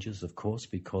challenges, of course,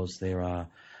 because there are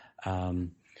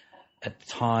at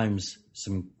times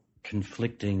some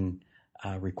conflicting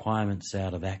requirements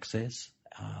out of access.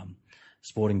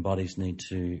 Sporting bodies need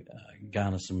to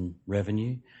garner some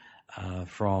revenue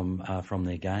from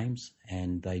their games,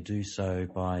 and they do so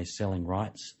by selling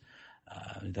rights.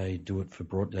 They do it for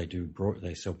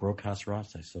they sell broadcast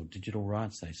rights, they sell digital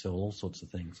rights, they sell all sorts of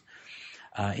things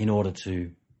in order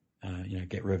to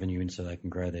get revenue in so they can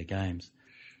grow their games.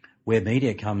 Where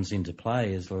media comes into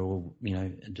play is, well,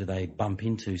 do they bump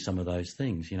into some of those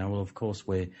things? Well, of course,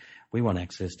 we want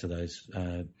access to those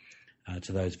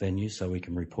venues so we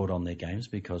can report on their games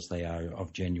because they are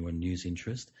of genuine news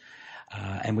interest.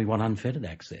 And we want unfettered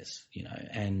access,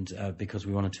 and because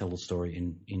we want to tell the story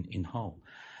in whole.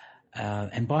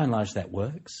 And by and large, that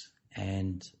works.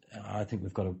 And I think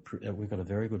we've got a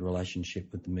very good relationship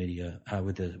with the media,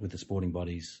 with the sporting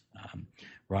bodies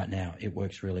right now. It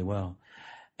works really well.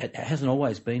 It hasn't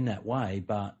always been that way,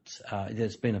 but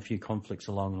there's been a few conflicts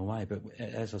along the way. But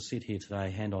as I sit here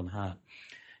today, hand on heart,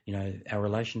 our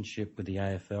relationship with the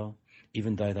AFL,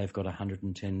 even though they've got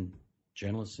 110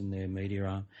 journalists in their media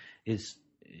arm, is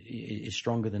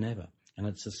stronger than ever. And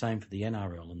it's the same for the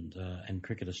NRL and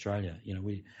Cricket Australia.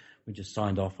 We just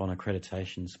signed off on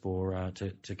accreditations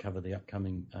to cover the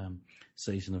upcoming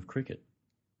season of cricket,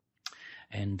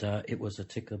 and it was a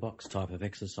tick the box type of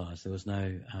exercise. There was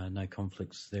no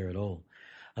conflicts there at all.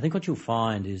 I think what you'll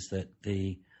find is that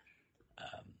the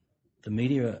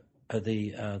media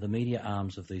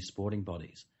arms of these sporting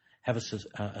bodies have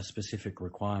a specific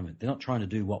requirement. They're not trying to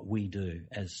do what we do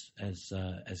as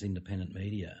independent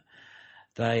media.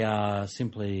 They are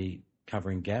simply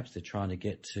covering gaps. They're trying to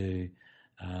get to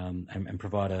and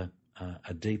provide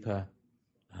a deeper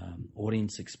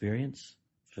audience experience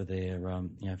for their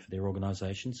for their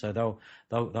organisation. So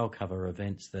they'll cover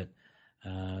events that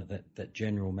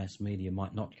general mass media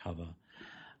might not cover.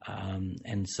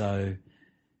 And so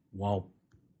while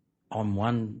on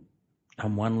one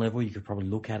level you could probably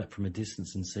look at it from a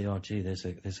distance and see, oh gee, there's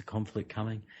a conflict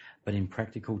coming, but in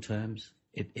practical terms,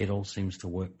 it all seems to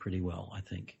work pretty well, I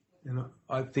think. And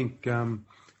I think an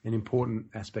important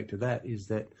aspect of that is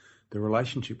that the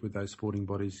relationship with those sporting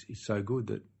bodies is so good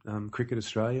that Cricket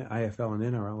Australia, AFL and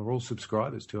NRL are all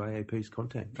subscribers to AAP's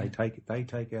content. Yeah. They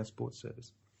take our sports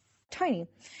service. Tony,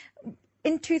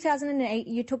 in 2008,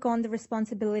 you took on the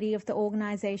responsibility of the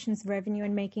organisation's revenue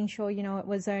and making sure, it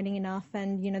was earning enough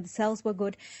and, the sales were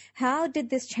good. How did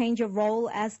this change your role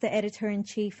as the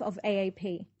editor-in-chief of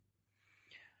AAP?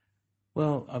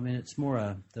 Well, I mean, it's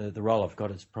more the role I've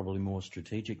got is probably more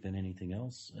strategic than anything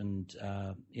else, and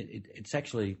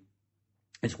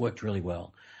it's worked really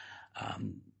well.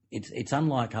 It's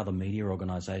unlike other media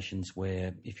organisations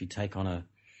where if you take on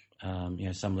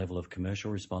some level of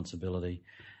commercial responsibility,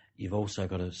 you've also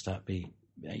got to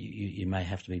you may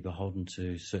have to be beholden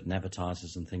to certain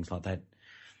advertisers and things like that.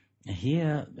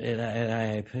 Here at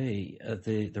AAP,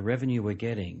 the revenue we're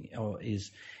getting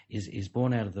is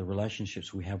born out of the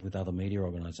relationships we have with other media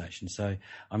organisations. So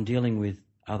I'm dealing with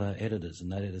other editors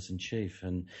and editors-in-chief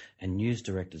and news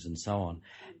directors and so on,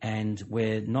 and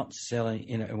we're not selling.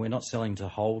 We're not selling to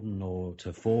Holden or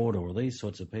to Ford or these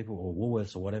sorts of people or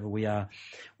Woolworths or whatever. We are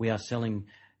selling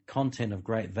content of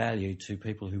great value to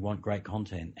people who want great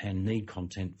content and need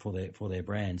content for their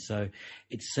brand. So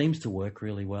it seems to work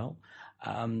really well.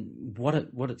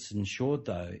 What it's ensured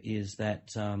though is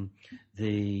that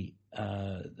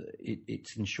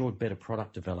it's ensured better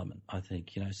product development, I think.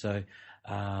 So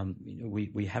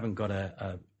we haven't got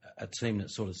a team that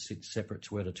sort of sits separate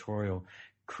to editorial,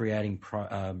 creating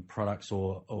products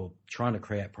or trying to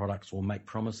create products or make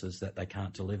promises that they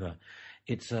can't deliver.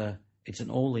 It's an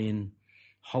all-in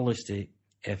holistic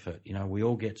effort. We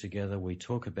all get together, we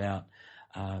talk about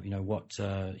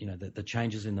the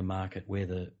changes in the market,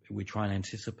 we try and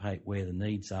anticipate where the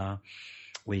needs are.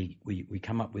 We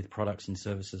come up with products and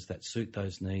services that suit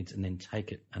those needs and then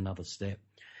take it another step.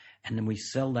 And then we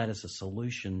sell that as a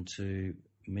solution to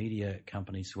media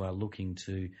companies who are looking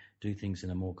to do things in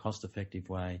a more cost-effective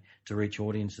way to reach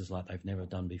audiences like they've never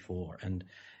done before. And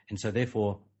so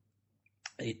therefore,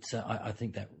 I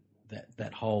think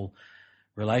that whole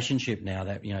relationship now,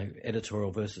 that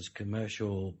editorial versus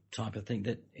commercial type of thing,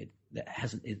 that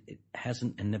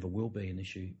hasn't and never will be an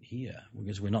issue here,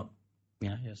 because we're not,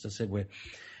 as I said,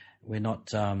 we're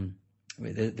not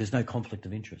there's no conflict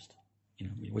of interest.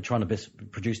 We're trying to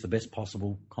produce the best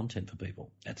possible content for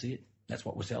people. That's it. That's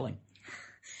what we're selling.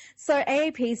 So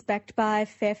AAP is backed by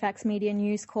Fairfax Media,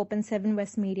 News Corp and Seven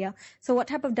West Media. So what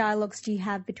type of dialogues do you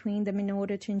have between them in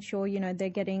order to ensure, they're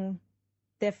getting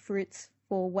their fruits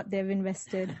for what they've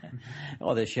invested?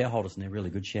 Oh, they're shareholders, and they're really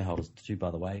good shareholders too,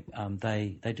 by the way.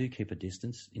 They do keep a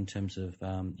distance in terms of,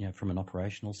 from an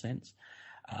operational sense.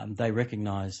 They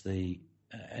recognise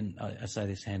and I say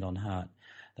this hand on heart,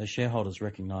 those shareholders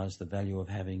recognise the value of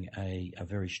having a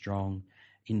very strong,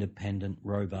 independent,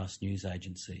 robust news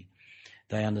agency.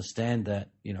 They understand that,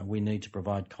 we need to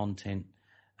provide content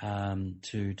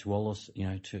to all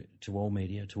to all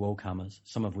media, to all comers,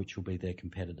 some of which will be their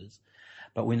competitors.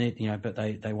 But we need, but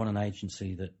they want an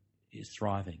agency that is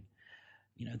thriving.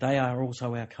 They are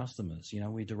also our customers.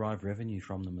 We derive revenue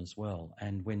from them as well.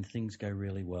 And when things go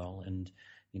really well and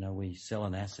we sell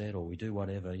an asset or we do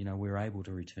whatever, we're able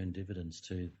to return dividends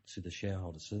to the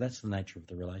shareholders. So that's the nature of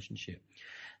the relationship.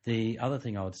 The other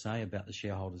thing I would say about the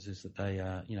shareholders is that they,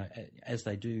 as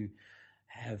they do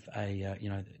have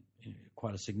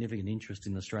quite a significant interest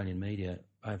in Australian media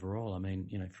overall. I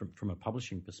mean, from a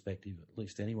publishing perspective, at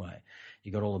least anyway,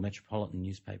 you've got all the metropolitan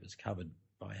newspapers covered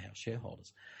by our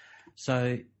shareholders.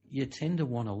 So you tend to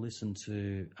want to listen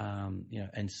to,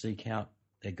 and seek out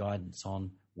their guidance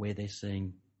on where they're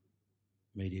seeing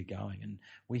media going. And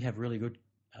we have a really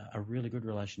good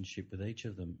relationship with each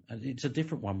of them. And it's a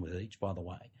different one with each, by the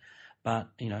way. But,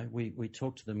 we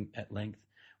talk to them at length.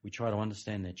 We try to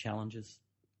understand their challenges.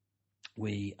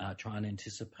 We try and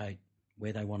anticipate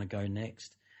where they want to go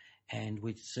next. And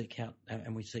we seek out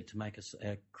and we seek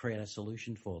to create a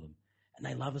solution for them. And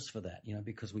they love us for that,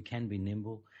 because we can be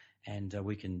nimble and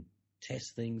we can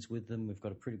test things with them. We've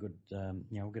got a pretty good,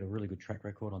 we've got a really good track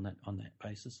record on that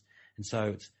basis. And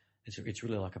so it's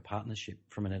really like a partnership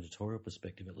from an editorial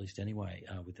perspective, at least anyway,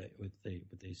 with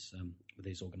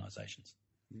these organisations.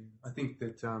 Yeah. I think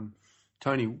that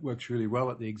Tony works really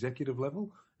well at the executive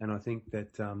level, and I think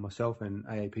that myself and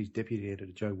AAP's deputy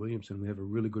editor Joe Williamson, we have a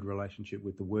really good relationship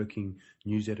with the working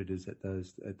news editors at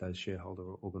those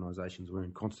shareholder organisations. We're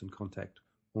in constant contact,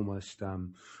 almost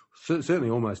certainly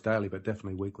almost daily, but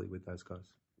definitely weekly with those guys.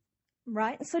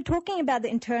 Right. So talking about the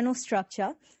internal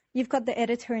structure, you've got the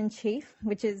editor-in-chief,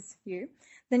 which is you.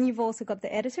 Then you've also got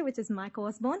the editor, which is Mike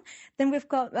Osborne. Then we've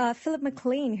got Philip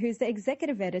McLean, who's the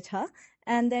executive editor.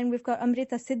 And then we've got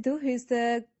Amrita Sidhu, who's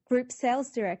the group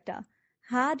sales director.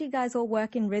 How do you guys all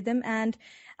work in rhythm? And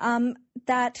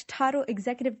that title,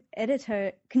 executive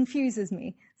editor, confuses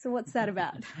me. So what's that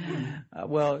about?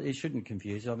 Well, it shouldn't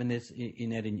confuse. I mean, there's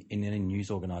in any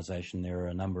news organisation, there are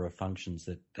a number of functions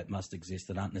that must exist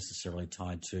that aren't necessarily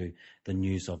tied to the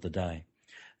news of the day.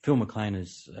 Phil McLean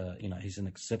is, he's an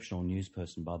exceptional news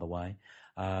person, by the way.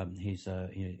 He's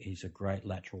a great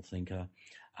lateral thinker,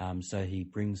 so he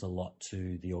brings a lot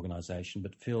to the organisation.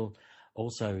 But Phil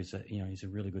also is he's a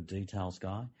really good details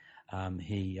guy.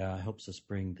 He helps us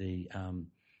bring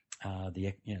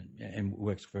and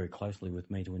works very closely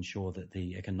with me to ensure that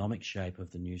the economic shape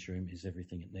of the newsroom is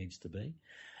everything it needs to be.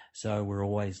 So we're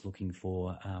always looking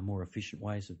for more efficient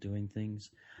ways of doing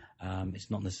things. It's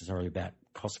not necessarily about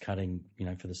cost cutting,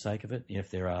 for the sake of it.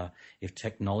 If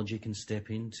technology can step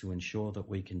in to ensure that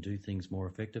we can do things more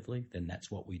effectively, then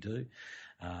that's what we do.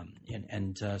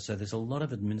 So there's a lot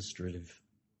of administrative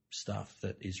stuff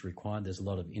that is required. There's a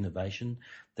lot of innovation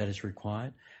that is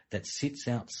required that sits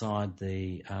outside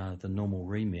the normal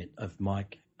remit of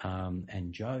Mike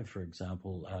and Joe, for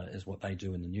example, is what they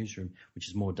do in the newsroom, which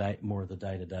is more of the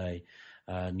day-to-day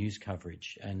news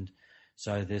coverage. And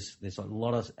so there's a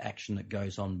lot of action that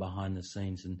goes on behind the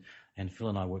scenes, and Phil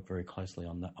and I work very closely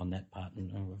on that part,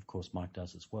 and of course Mike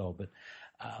does as well. But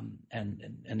and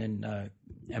then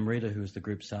Amrita, who is the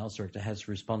group sales director, has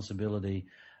responsibility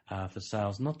for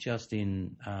sales, not just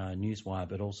in Newswire,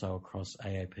 but also across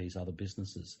AAP's other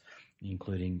businesses,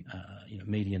 including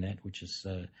MediaNet, which is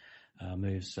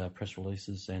moves press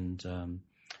releases and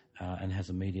has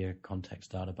a media contacts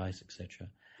database, etc.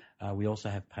 We also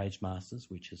have PageMasters,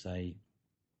 which is a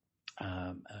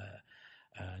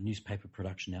newspaper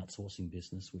production outsourcing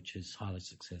business, which is highly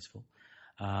successful.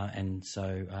 And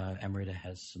so Amrita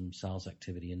has some sales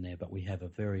activity in there, but we have a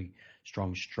very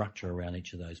strong structure around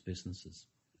each of those businesses.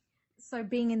 So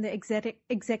being in the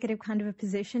executive kind of a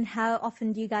position, how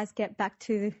often do you guys get back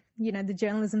to, the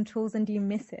journalism tools, and do you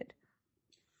miss it?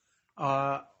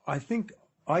 I think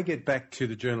I get back to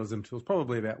the journalism tools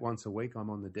probably about once a week.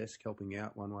 I'm on the desk helping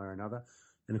out one way or another.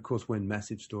 And of course, when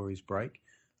massive stories break,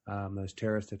 those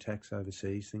terrorist attacks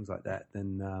overseas, things like that,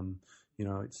 then,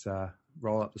 it's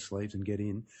roll up the sleeves and get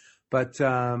in. But,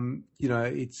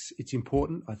 it's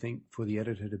important, I think, for the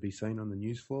editor to be seen on the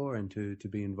news floor and to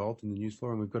be involved in the news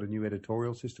floor. And we've got a new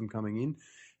editorial system coming in,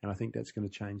 and I think that's going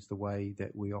to change the way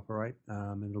that we operate.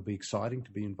 And it'll be exciting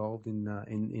to be involved in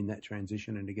that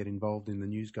transition and to get involved in the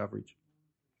news coverage.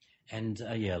 And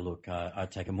I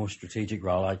take a more strategic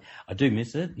role. I do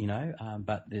miss it,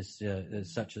 but there's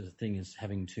such a thing as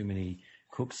having too many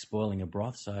cooks spoiling a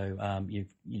broth. So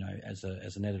as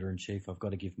an editor in chief, I've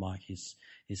got to give Mike his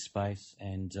space,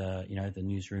 and the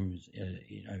newsroom is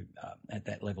at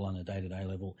that level, on a day-to-day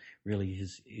level, really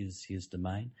is his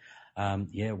domain.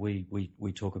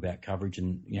 We talk about coverage,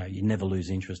 and you never lose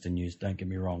interest in news. Don't get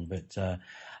me wrong,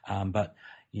 but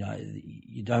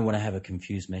you don't want to have a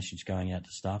confused message going out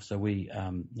to staff. So we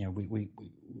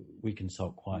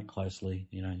consult quite closely.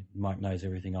 Mike knows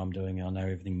everything I'm doing. I know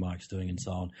everything Mike's doing, and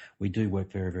so on. We do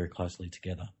work very, very closely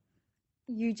together.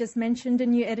 You just mentioned a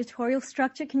new editorial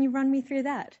structure. Can you run me through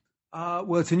that?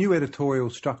 Well, it's a new editorial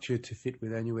structure to fit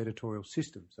with our new editorial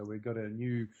system. So we've got a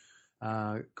new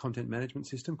content management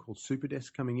system called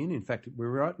Superdesk coming in. In fact, we're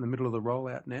right in the middle of the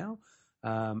rollout now.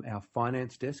 Our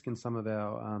finance desk and some of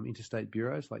our interstate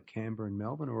bureaus like Canberra and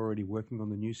Melbourne are already working on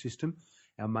the new system.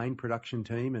 Our main production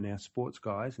team and our sports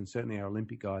guys and certainly our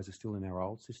Olympic guys are still in our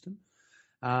old system.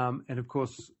 And of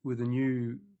course, with a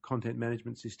new content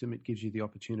management system, it gives you the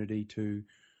opportunity to,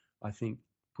 I think,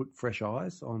 put fresh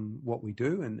eyes on what we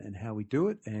do and how we do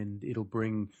it, and it'll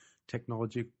bring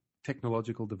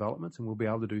technological developments, and we'll be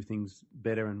able to do things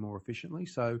better and more efficiently.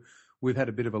 So we've had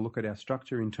a bit of a look at our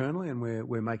structure internally, and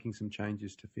we're making some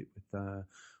changes to fit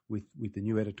with the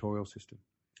new editorial system.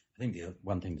 I think the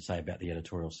one thing to say about the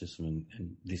editorial system,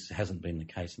 and this hasn't been the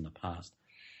case in the past,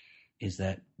 is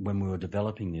that when we were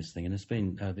developing this thing, and it's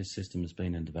been this system has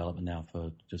been in development now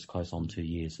for just close on 2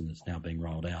 years, and it's now being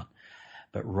rolled out.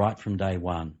 But right from day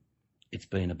one, it's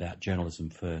been about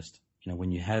journalism first. You know, when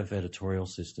you have editorial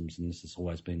systems, and this has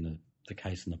always been the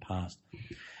case in the past,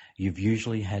 you've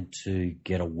usually had to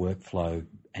get a workflow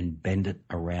and bend it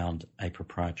around a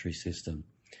proprietary system.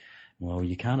 Well,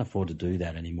 you can't afford to do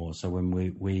that anymore. So when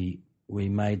we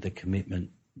made the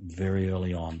commitment very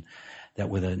early on that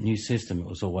with a new system, it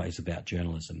was always about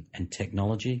journalism and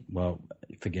technology. Well,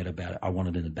 forget about it. I want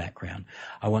it in the background.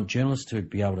 I want journalists to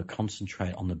be able to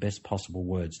concentrate on the best possible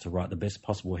words, to write the best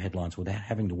possible headlines without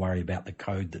having to worry about the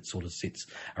code that sort of sits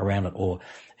around it or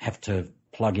have to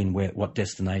plug in what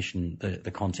destination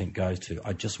the content goes to.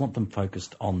 I just want them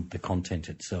focused on the content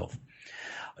itself.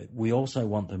 We also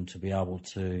want them to be able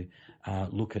to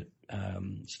look at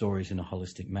stories in a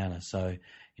holistic manner. So,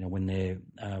 you know, when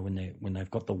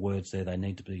they've got the words there, they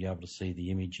need to be able to see the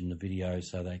image and the video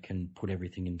so they can put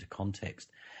everything into context.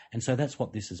 And so that's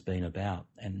what this has been about.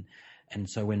 And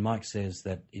so when Mike says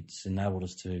that it's enabled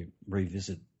us to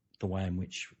revisit the way in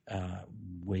which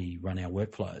we run our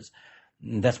workflows,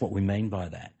 that's what we mean by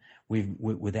that.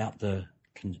 Without the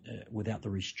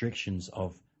restrictions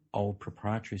of old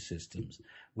proprietary systems,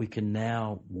 we can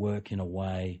now work in a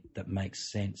way that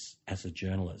makes sense as a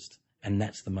journalist. And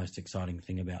that's the most exciting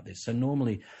thing about this. So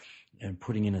normally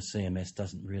putting in a CMS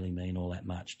doesn't really mean all that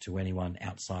much to anyone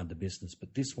outside the business.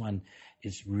 But this one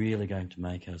is really going to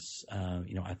make us,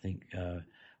 I think,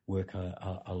 work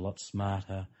a lot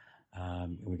smarter.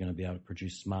 We're going to be able to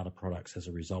produce smarter products as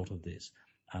a result of this.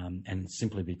 And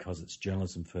simply because it's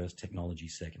journalism first, technology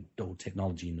second, or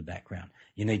technology in the background.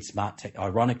 You need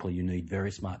ironically, you need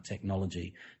very smart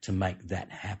technology to make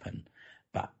that happen,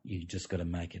 but you just got to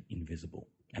make it invisible.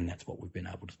 And that's what we've been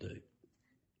able to do.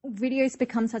 Video's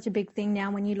become such a big thing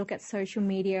now when you look at social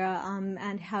media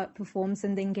and how it performs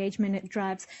and the engagement it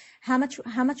drives. How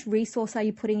much resource are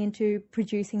you putting into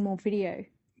producing more video?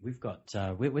 We've got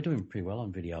we're doing pretty well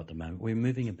on video at the moment. We're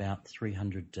moving about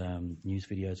 300 news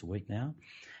videos a week now,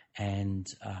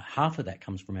 and half of that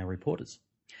comes from our reporters.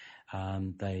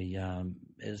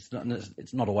 It's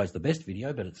not always the best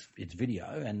video, but it's video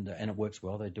and it works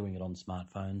well. They're doing it on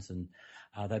smartphones, and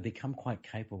they become quite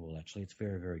capable. Actually, it's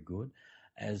very, very good.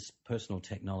 As personal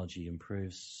technology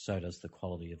improves, so does the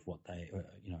quality of what they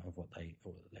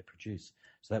produce.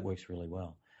 So that works really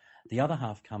well. The other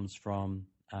half comes from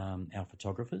our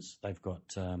photographers. They've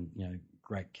got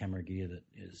great camera gear that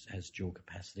has dual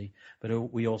capacity, but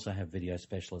we also have video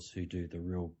specialists who do the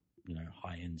real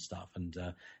high-end stuff, and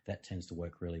that tends to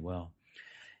work really well.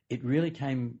 It really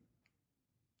came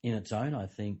in its own, I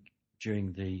think,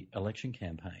 during the election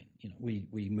campaign.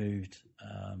 We moved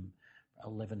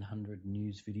 1,100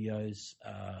 news videos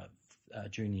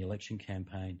during the election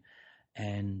campaign,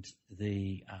 and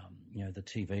the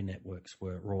TV networks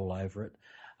were all over it.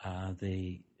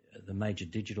 The major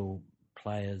digital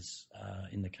players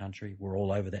in the country were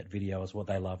all over that video as well.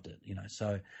 They loved it,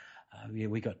 So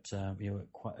we got our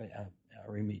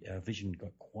vision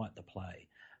got quite the play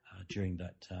during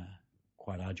that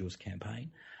quite arduous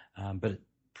campaign, but it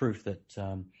proved that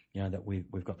that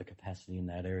we've got the capacity in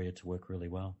that area to work really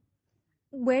well.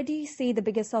 Where do you see the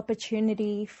biggest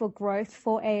opportunity for growth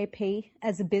for AAP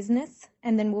as a business?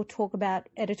 And then we'll talk about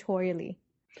editorially.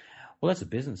 Well, as a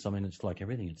business, I mean, it's like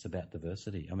everything. It's about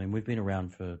diversity. I mean, we've been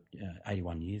around for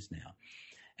 81 years now,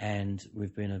 and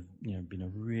we've been a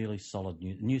really solid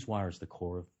newswire is the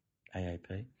core of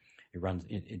AAP. It runs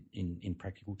in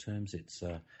practical terms. It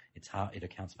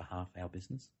accounts for half our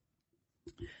business.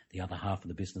 The other half of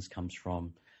the business comes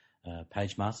from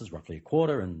Page Masters, roughly a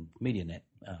quarter, and MediaNet,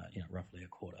 roughly a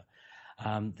quarter.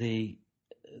 The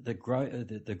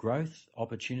growth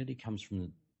opportunity comes from the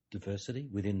diversity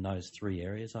within those three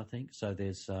areas, I think. So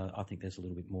there's a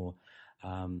little bit more,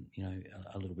 a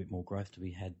little bit more growth to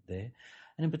be had there.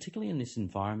 And particularly in this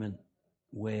environment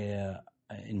where,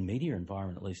 in media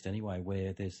environment at least anyway,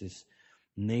 where there's this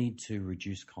need to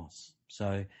reduce costs.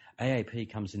 So AAP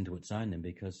comes into its own then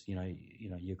because,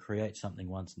 you create something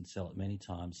once and sell it many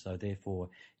times. So therefore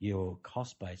your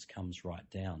cost base comes right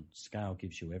down. Scale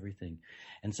gives you everything.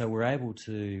 And so we're able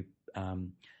to,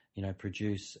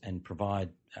 produce and provide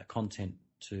content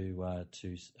to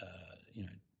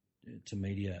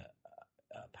media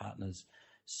partners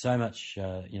so much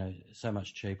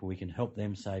cheaper. We can help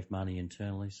them save money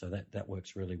internally. So that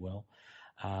works really well.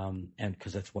 And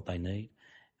because that's what they need.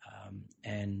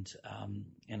 And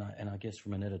I guess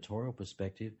from an editorial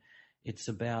perspective, it's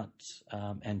about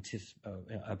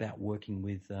about working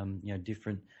with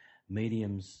different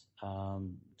mediums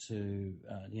to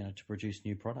produce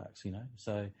new products.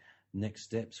 So next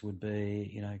steps would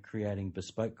be creating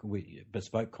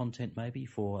bespoke content maybe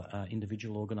for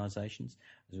individual organisations.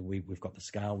 We've got the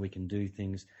scale; we can do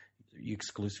things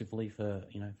exclusively for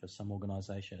some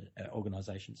organisations.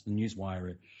 The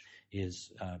newswire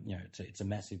is it's a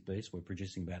massive beast. We're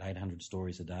producing about 800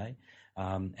 stories a day,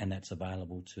 and that's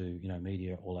available to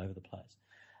media all over the place.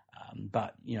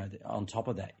 But on top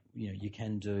of that, you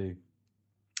can do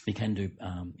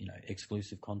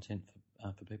exclusive content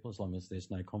for people as long as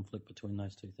there's no conflict between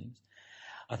those two things.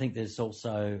 I think there's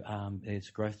also there's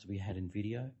growth to be had in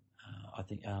video. I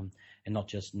think and not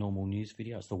just normal news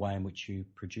video. It's the way in which you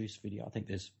produce video. I think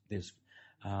there's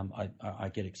I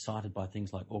get excited by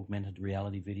things like augmented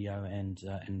reality video and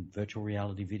virtual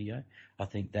reality video. I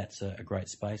think that's a great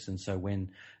space. And so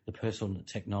when the personal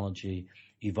technology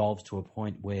evolves to a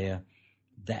point where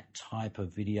that type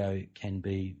of video can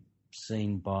be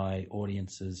seen by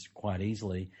audiences quite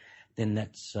easily, then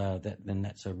that's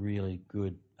a really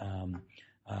good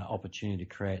opportunity to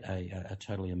create a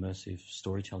totally immersive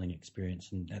storytelling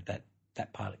experience, and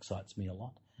that part excites me a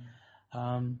lot.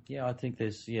 I think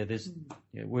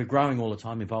we're growing all the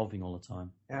time, evolving all the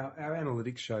time. Our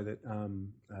analytics show that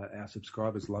our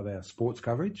subscribers love our sports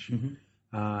coverage,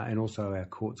 and also our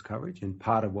courts coverage. And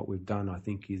part of what we've done, I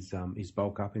think, is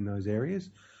bulk up in those areas.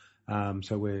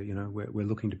 So we're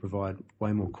looking to provide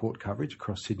way more court coverage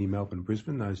across Sydney, Melbourne,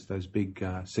 Brisbane, those big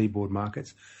seaboard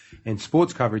markets. And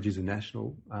sports coverage is a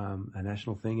national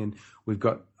thing. And we've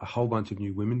got a whole bunch of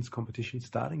new women's competitions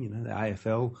starting. The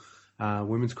AFL.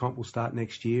 Women's comp will start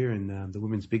next year, and the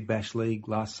Women's Big Bash League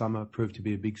last summer proved to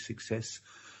be a big success.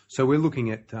 So we're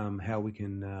looking at how we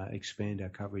can expand our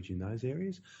coverage in those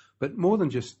areas. But more than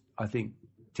just, I think,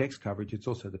 text coverage, it's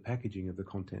also the packaging of the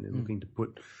content and looking to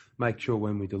make sure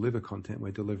when we deliver content,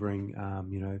 we're delivering,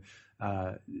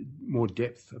 more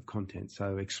depth of content.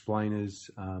 So explainers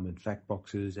and fact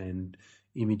boxes and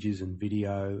images and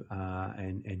video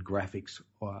and graphics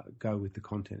go with the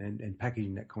content and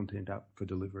packaging that content up for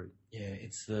delivery. Yeah,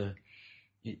 it's the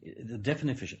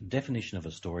definition of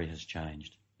a story has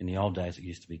changed. In the old days, it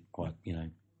used to be quite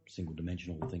single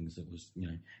dimensional things. It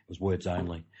was words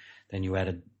only. Then you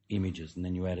added images, and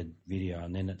then you added video,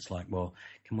 and then it's like, well,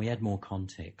 can we add more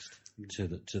context to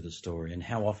the story, and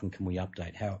how often can we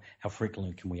update? How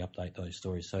frequently can we update those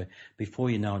stories? So before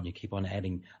you know it, you keep on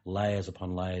adding layers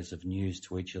upon layers of news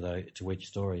to each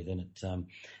story. Then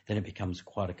it becomes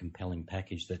quite a compelling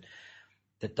package that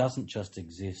doesn't just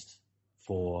exist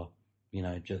for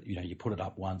you put it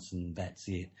up once and that's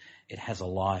it. It has a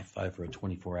life over a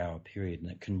 24-hour period,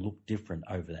 and it can look different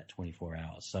over that 24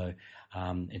 hours. So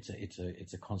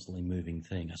it's a constantly moving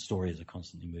thing. A story is a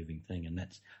constantly moving thing, and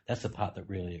that's the part that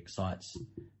really excites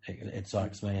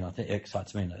me, and I think it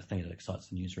excites me, and I think it excites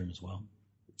the newsroom as well.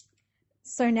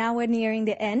 So now we're nearing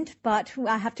the end, but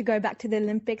I have to go back to the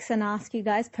Olympics and ask you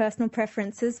guys personal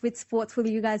preferences. Which sports will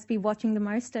you guys be watching the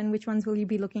most, and which ones will you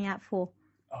be looking out for?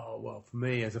 Oh, well, for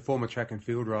me, as a former track and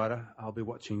field rider, I'll be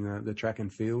watching the track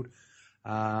and field.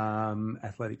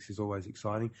 Athletics is always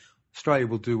exciting. Australia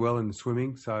will do well in the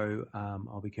swimming, so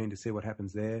I'll be keen to see what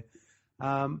happens there.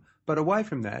 But away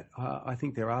from that, I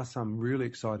think there are some really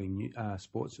exciting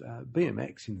sports.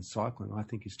 BMX in the cycling, I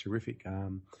think, is terrific.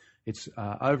 It's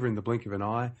over in the blink of an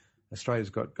eye. Australia's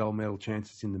got gold medal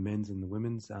chances in the men's and the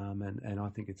women's, and I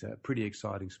think it's a pretty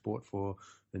exciting sport for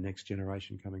the next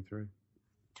generation coming through.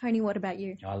 Tony, what about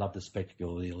you? I love the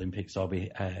spectacle of the Olympics. I'll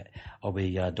be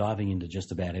diving into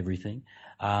just about everything.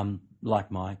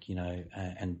 Like Mike,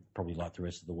 and probably like the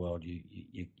rest of the world,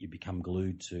 you become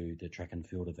glued to the track and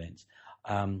field events.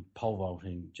 Pole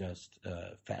vaulting just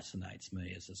fascinates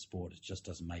me as a sport. It just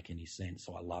doesn't make any sense,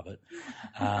 so I love it.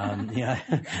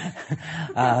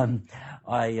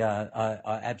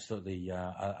 I absolutely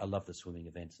I love the swimming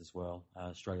events as well.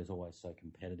 Australia's always so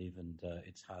competitive, and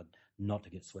it's hard not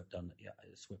to get swept up into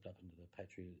the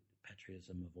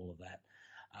patriotism of all of that.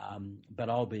 But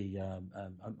I'll be.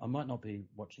 I might not be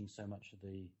watching so much of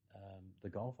the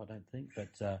golf. I don't think,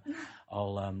 but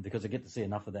I'll because I get to see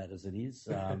enough of that as it is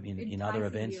in other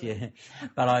events. Yeah,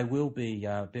 but I will be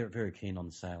very very keen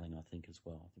on sailing. I think as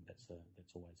well. I think that's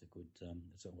always a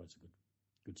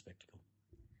good spectacle.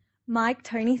 Mike,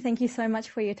 Tony, thank you so much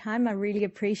for your time. I really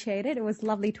appreciate it. It was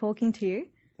lovely talking to you.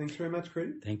 Thanks very much,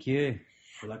 Crudy. Thank you.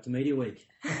 Good luck to Media Week.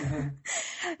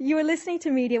 You are listening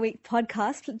to Media Week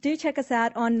podcast. Do check us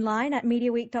out online at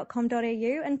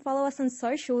mediaweek.com.au and follow us on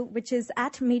social, which is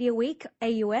at Media Week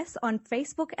AUS on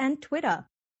Facebook and Twitter.